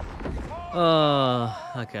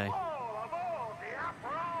 Oh, okay.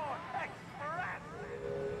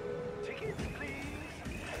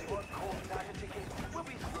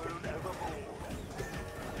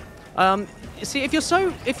 See, if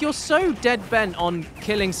you're so dead bent on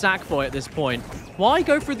killing Sackboy at this point, why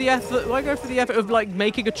go through the effort? Why go through the effort of, like,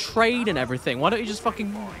 making a train and everything? Why don't you just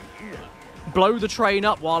fucking blow the train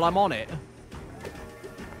up while I'm on it?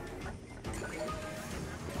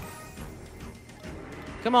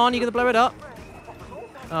 Come on, you gonna blow it up?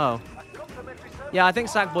 Oh. Yeah, I think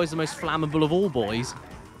Sackboy's the most flammable of all boys.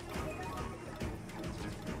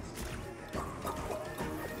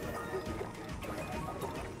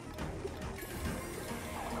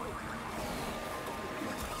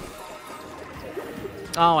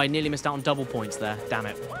 Oh, I nearly missed out on double points there. Damn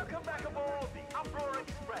it. Welcome back aboard the Uproar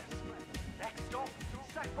Express. Next stop,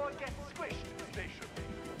 Sackboy gets squished station.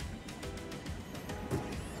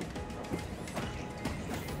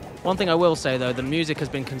 One thing I will say, though, the music has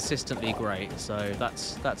been consistently great, so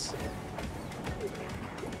that's...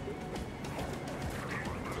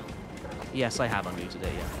 Yes, I have unmuted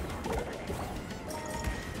it, yeah.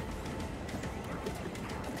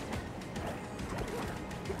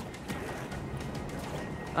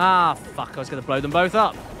 Ah, fuck, I was going to blow them both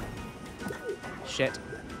up. Shit.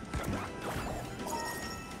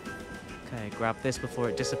 Okay, grab this before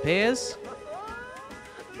it disappears.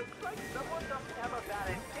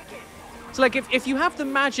 So, like, if you have the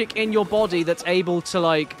magic in your body that's able to,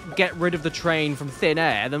 like, get rid of the train from thin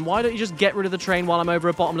air, then why don't you just get rid of the train while I'm over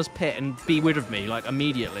a bottomless pit and be rid of me, like,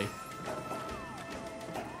 immediately?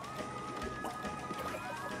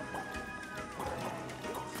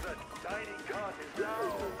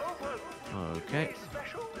 Okay.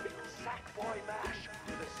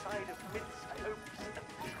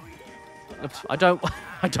 I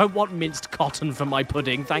don't want minced cotton for my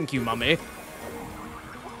pudding. Thank you, Mummy.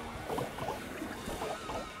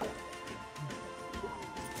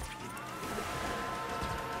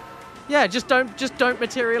 Yeah, just don't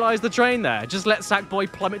materialize the train there. Just let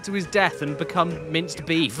Sackboy plummet to his death and become minced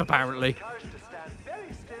beef, apparently. Encouraged to stand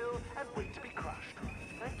very still and wait to be crushed.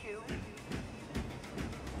 Thank you.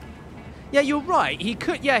 Yeah, you're right. He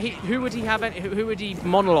could. Yeah, who would he have? Who would he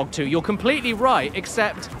monologue to? You're completely right.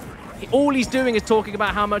 Except all he's doing is talking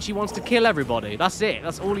about how much he wants to kill everybody. That's it.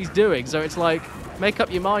 That's all he's doing. So it's like, make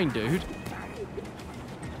up your mind, dude.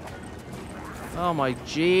 Oh my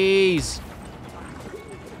jeez.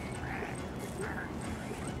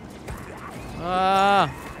 Ah.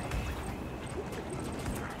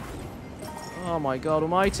 Oh my God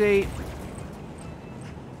almighty.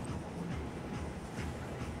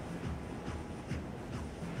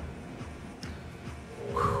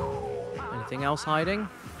 Anything else hiding?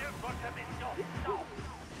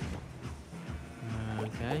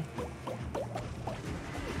 Okay.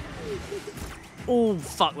 Oh,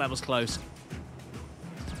 fuck, that was close.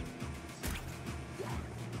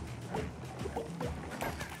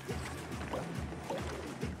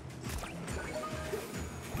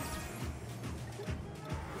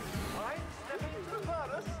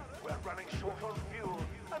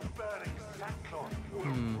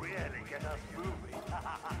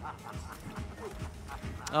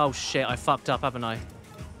 Oh shit, I fucked up, haven't I?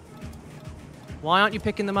 Why aren't you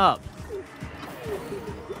picking them up?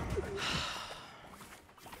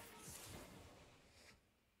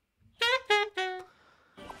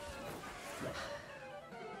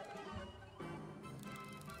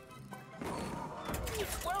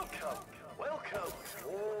 Welcome,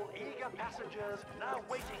 all eager passengers now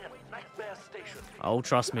waiting at Nightmare Station. Oh,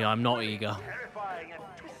 trust me, I'm not eager. Terrifying and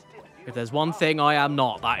twisted. If there's one thing I am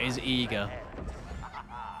not, that is eager.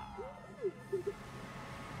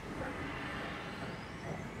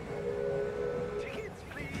 Tickets,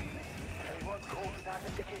 please. Anyone called without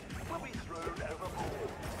a ticket will be thrown overboard.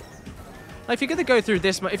 If you're gonna go through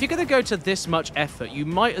this much, if you're gonna go to this much effort, you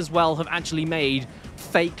might as well have actually made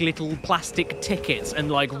fake little plastic tickets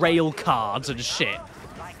and like rail cards and shit.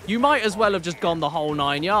 You might as well have just gone the whole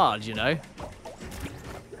 9 yards, you know?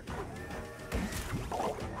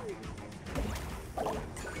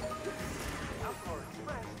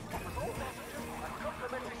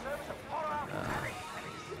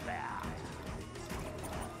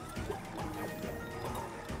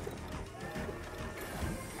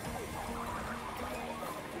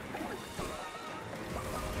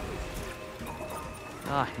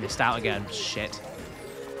 Ah, missed out again. Shit.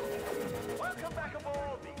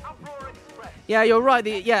 Yeah, you're right.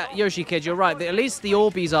 Yeah, Yoshi Kid, you're right. At least the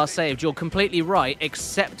Orbeez are saved. You're completely right,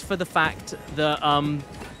 except for the fact that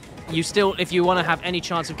you still, if you want to have any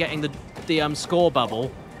chance of getting the score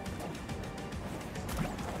bubble.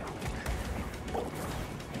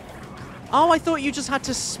 Oh, I thought you just had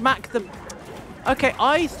to smack the. Okay,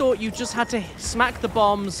 I thought you just had to smack the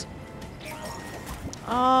bombs.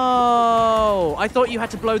 Oh, I thought you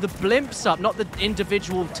had to blow the blimps up, not the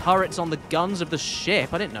individual turrets on the guns of the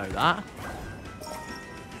ship. I didn't know that.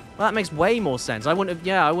 Well, that makes way more sense. I wouldn't have,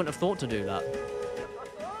 yeah, I wouldn't have thought to do that.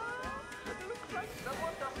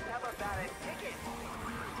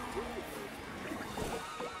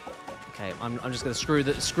 Okay, I'm just gonna screw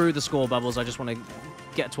the score bubbles. I just want to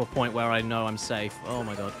get to a point where I know I'm safe. Oh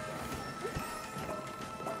my God.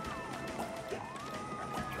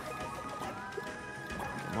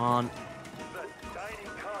 Come on.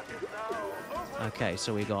 Okay,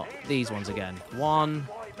 so we got these ones again. 1,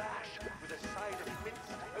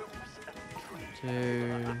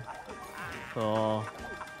 2, 4,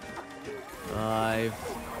 5.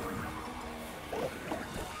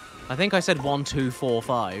 I think I said 1, 2, 4,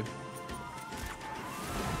 5.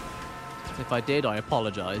 If I did, I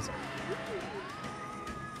apologize.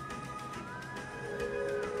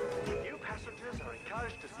 New passengers are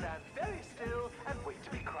encouraged to stand very still and wait to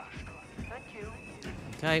be crushed. Thank you.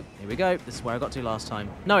 Okay, here we go. This is where I got to last time.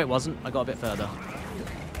 No, it wasn't. I got a bit further.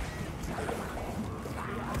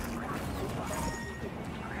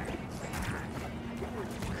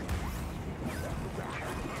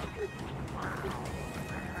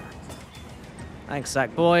 Thanks,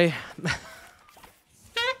 Sackboy.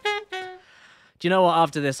 Do you know what?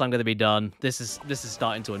 After this, I'm going to be done. This is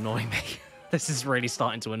starting to annoy me. This is really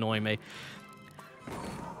starting to annoy me.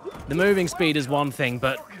 The moving speed is one thing,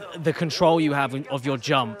 but the control you have of your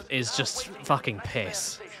jump is just fucking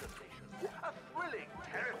piss.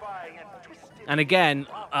 And again,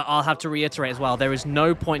 I'll have to reiterate as well, there is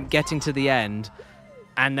no point getting to the end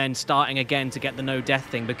and then starting again to get the no death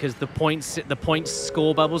thing, because the points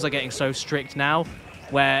score bubbles are getting so strict now,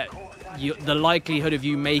 where the likelihood of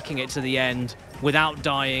you making it to the end without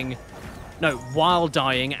dying, no, while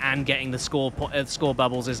dying and getting the score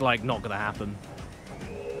bubbles is like not gonna happen.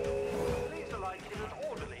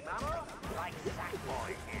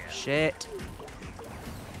 Shit.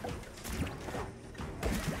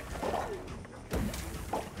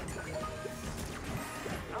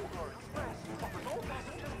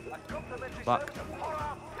 Fuck.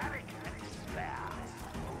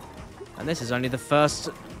 And this is only the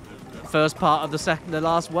first part of the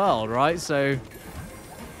last world, right? So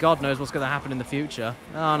God knows what's going to happen in the future.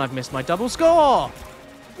 Oh, and I've missed my double score.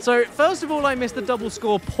 So first of all, I missed the double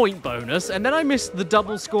score point bonus, and then I missed the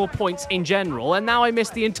double score points in general, and now I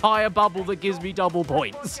missed the entire bubble that gives me double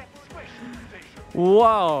points.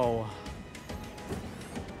 Whoa.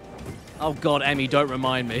 Oh God, Emmy, don't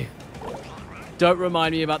remind me. Don't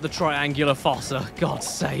remind me about the triangular fossa, God's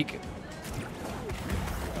sake.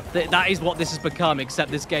 That is what this has become, except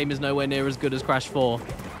this game is nowhere near as good as Crash 4.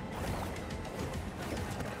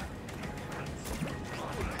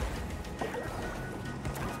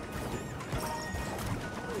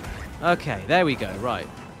 Okay, there we go, right.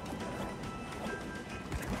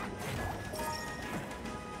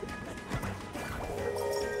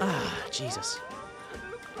 Ah, Jesus.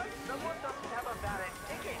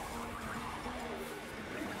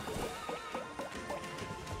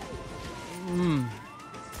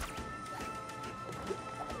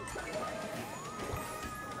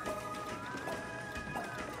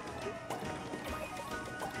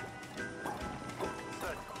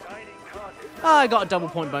 I got a double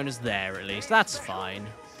point bonus there, at least. That's fine.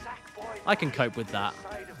 I can cope with that.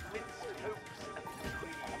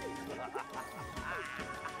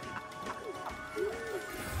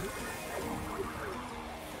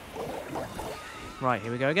 Right,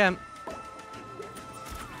 here we go again.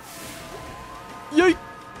 Yeet!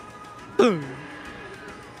 Boom!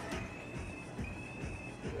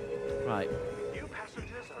 Right.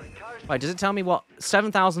 Right, does it tell me what?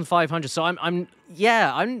 7,500. So I'm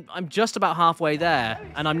just about halfway there,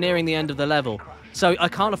 and I'm nearing the end of the level. So I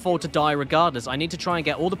can't afford to die regardless. I need to try and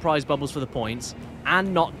get all the prize bubbles for the points,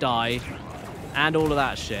 and not die, and all of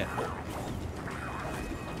that shit.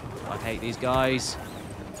 I hate these guys.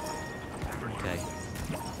 Okay.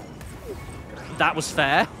 That was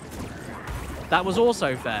fair. That was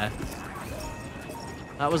also fair.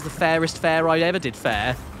 That was the fairest fair I ever did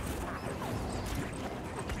fair.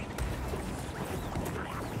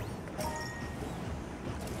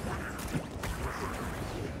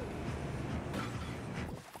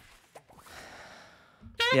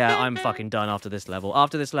 Yeah, I'm fucking done after this level.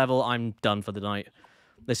 After this level, I'm done for the night.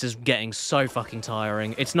 This is getting so fucking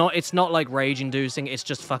tiring. It's not like rage-inducing, it's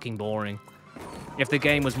just fucking boring. If the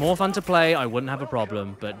game was more fun to play, I wouldn't have a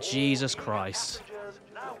problem, but Jesus Christ.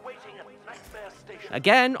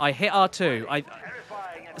 Again, I hit R2.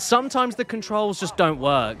 Sometimes the controls just don't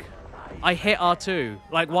work. I hit R2.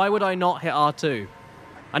 Like, why would I not hit R2?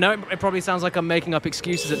 I know it probably sounds like I'm making up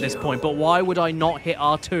excuses at this point, but why would I not hit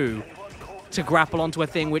R2 to grapple onto a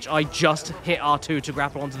thing which I just hit R2 to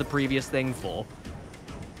grapple onto the previous thing for?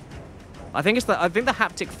 I think the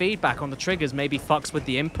haptic feedback on the triggers maybe fucks with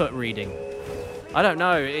the input reading. I don't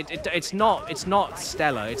know. It's not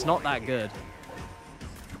stellar. It's not that good.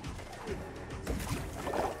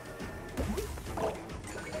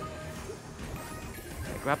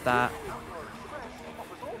 Okay, grab that.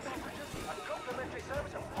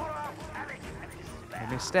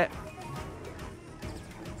 I missed it.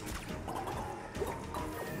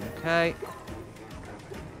 Okay.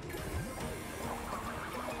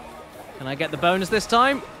 Can I get the bonus this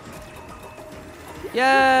time?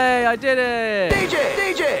 Yay, I did it!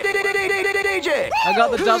 DJ! I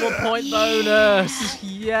got the double point bonus!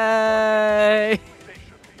 Yay!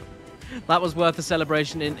 That was worth a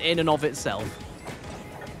celebration in and of itself.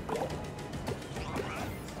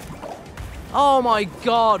 Oh my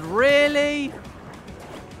God, really?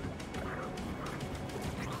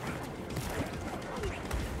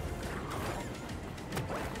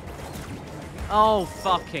 Oh,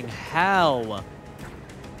 fucking hell.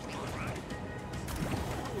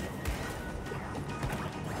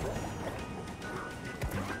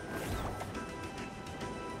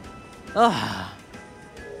 Ugh.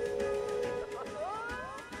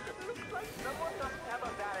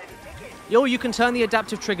 Yo, you can turn the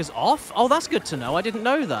adaptive triggers off? Oh, that's good to know. I didn't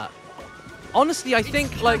know that. Honestly, I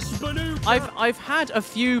think like I've had a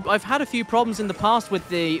few problems in the past with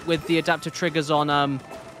the adaptive triggers on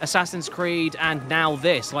Assassin's Creed and now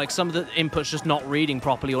this. Like some of the inputs just not reading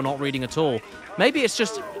properly or not reading at all. Maybe it's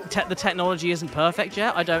just the technology isn't perfect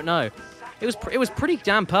yet. I don't know. It was pretty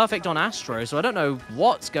damn perfect on Astro, so I don't know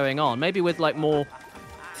what's going on. Maybe with like more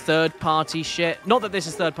third-party shit. Not that this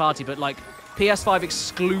is third-party, but like PS5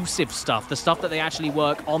 exclusive stuff, the stuff that they actually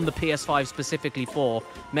work on the PS5 specifically for,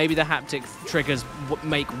 maybe the haptic triggers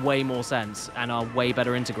make way more sense and are way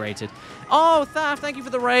better integrated. Oh, Thaf, thank you for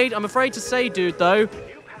the raid. I'm afraid to say, dude, though,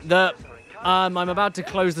 that I'm about to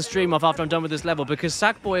close the stream off after I'm done with this level because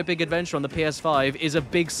Sackboy A Big Adventure on the PS5 is a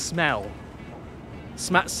big smell.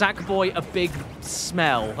 Sackboy A Big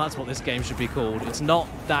Smell. That's what this game should be called. It's not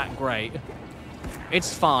that great.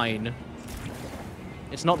 It's fine.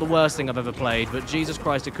 It's not the worst thing I've ever played, but Jesus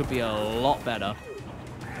Christ, it could be a lot better.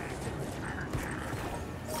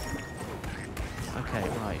 Okay,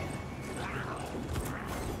 right.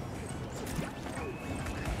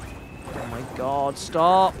 Oh my god,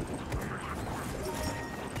 stop!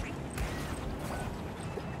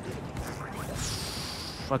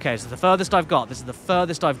 Okay, so the furthest I've got. This is the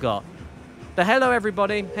furthest I've got. But hello,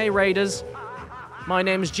 everybody. Hey, Raiders. My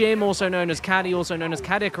name's Jim, also known as Caddy, also known as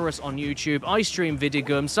Cadicarus on YouTube. I stream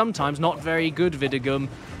Vidigum, sometimes not very good Vidigum,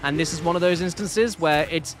 and this is one of those instances where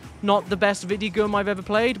it's not the best Vidigum I've ever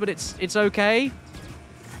played, but it's okay.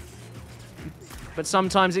 But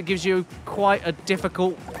sometimes it gives you quite a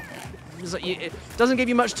difficult... It doesn't give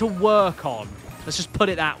you much to work on. Let's just put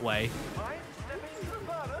it that way.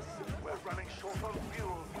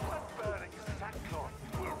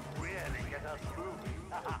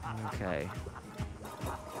 Okay.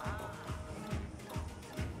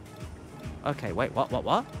 Okay, wait, what?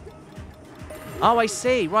 Oh, I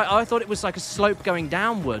see. Right, I thought it was like a slope going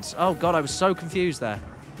downwards. Oh, God, I was so confused there.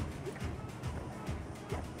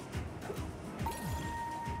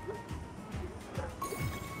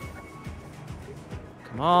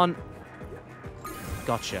 Come on.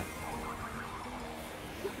 Gotcha.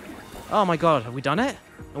 Oh, my God, have we done it?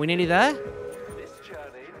 Are we nearly there? This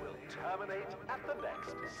journey will terminate at the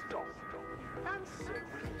next stop. And so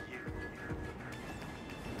will you.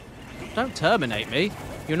 Don't terminate me.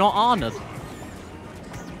 You're not Arnold.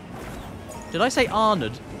 Did I say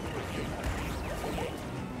Arnold?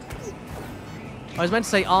 I was meant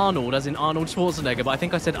to say Arnold, as in Arnold Schwarzenegger, but I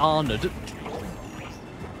think I said Arnold.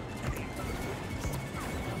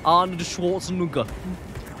 Arnold Schwarzenegger.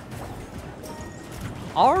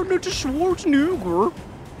 Arnold Schwarzenegger.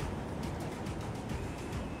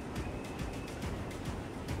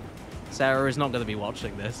 Sarah is not going to be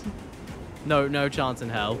watching this. No chance in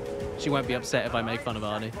hell. She won't be upset if I make fun of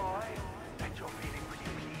Arnie.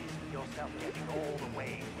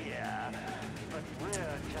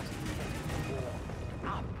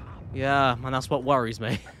 Yeah, and that's what worries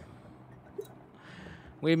me.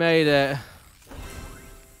 We made it.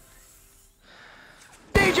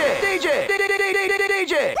 DJ!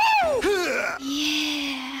 Yeah.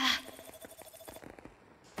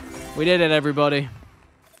 We did it, everybody.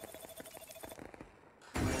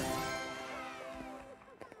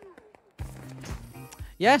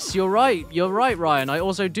 Yes, you're right. You're right, Ryan. I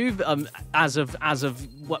also do, as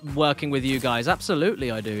of working with you guys.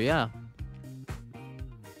 Absolutely, I do. Yeah.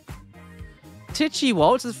 Titchy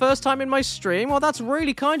Waltz, the first time in my stream. Well, that's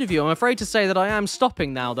really kind of you. I'm afraid to say that I am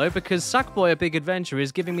stopping now, though, because Sackboy A Big Adventure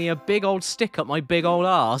is giving me a big old stick up my big old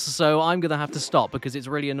ass, so I'm going to have to stop because it's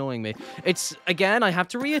really annoying me. It's, again, I have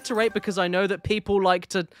to reiterate because I know that people like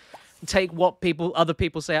to take what other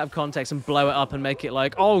people say out of context and blow it up and make it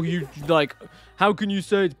like, oh, you, like, how can you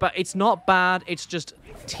say it? But it's not bad, it's just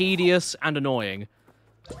tedious and annoying.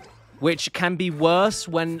 Which can be worse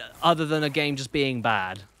when, other than a game just being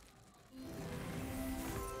bad.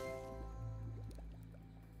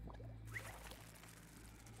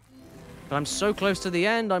 But I'm so close to the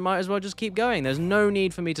end, I might as well just keep going. There's no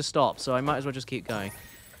need for me to stop, so I might as well just keep going.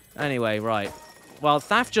 Anyway, right. Well,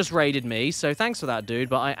 Thaf just raided me, so thanks for that, dude.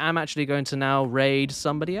 But I am actually going to now raid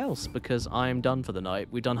somebody else because I am done for the night.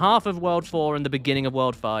 We've done half of World 4 and the beginning of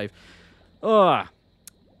World 5. Ugh.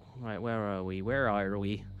 Right, where are we? Where are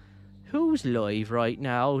we? Who's live right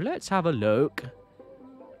now? Let's have a look.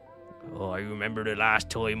 Oh, I remember the last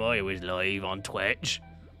time I was live on Twitch.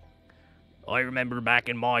 I remember back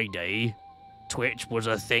in my day, Twitch was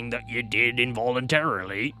a thing that you did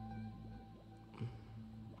involuntarily.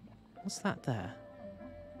 What's that there?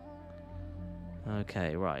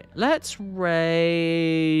 Okay, right. Let's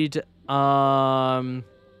raid... Do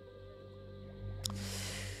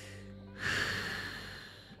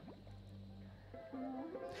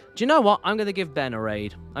you know what? I'm going to give Ben a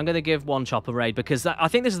raid. I'm going to give One Chop a raid because I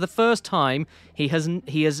think this is the first time he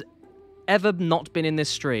has ever not been in this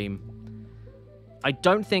stream. I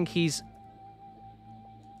don't think he's...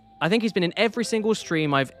 I think he's been in every single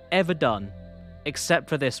stream I've ever done, except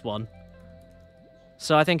for this one.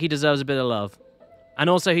 So I think he deserves a bit of love. And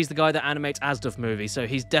also, he's the guy that animates Asduf movies, so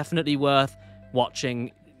he's definitely worth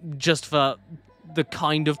watching just for the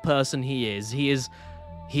kind of person he is. He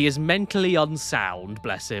is mentally unsound,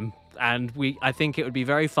 bless him. And I think it would be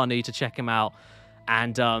very funny to check him out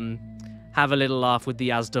and have a little laugh with the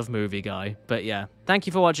Asdov movie guy. But yeah, thank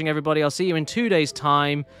you for watching, everybody. I'll see you in 2 days'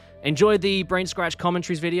 time. Enjoy the Brain Scratch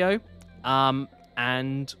commentaries video.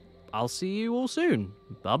 And I'll see you all soon.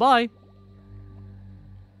 Bye-bye.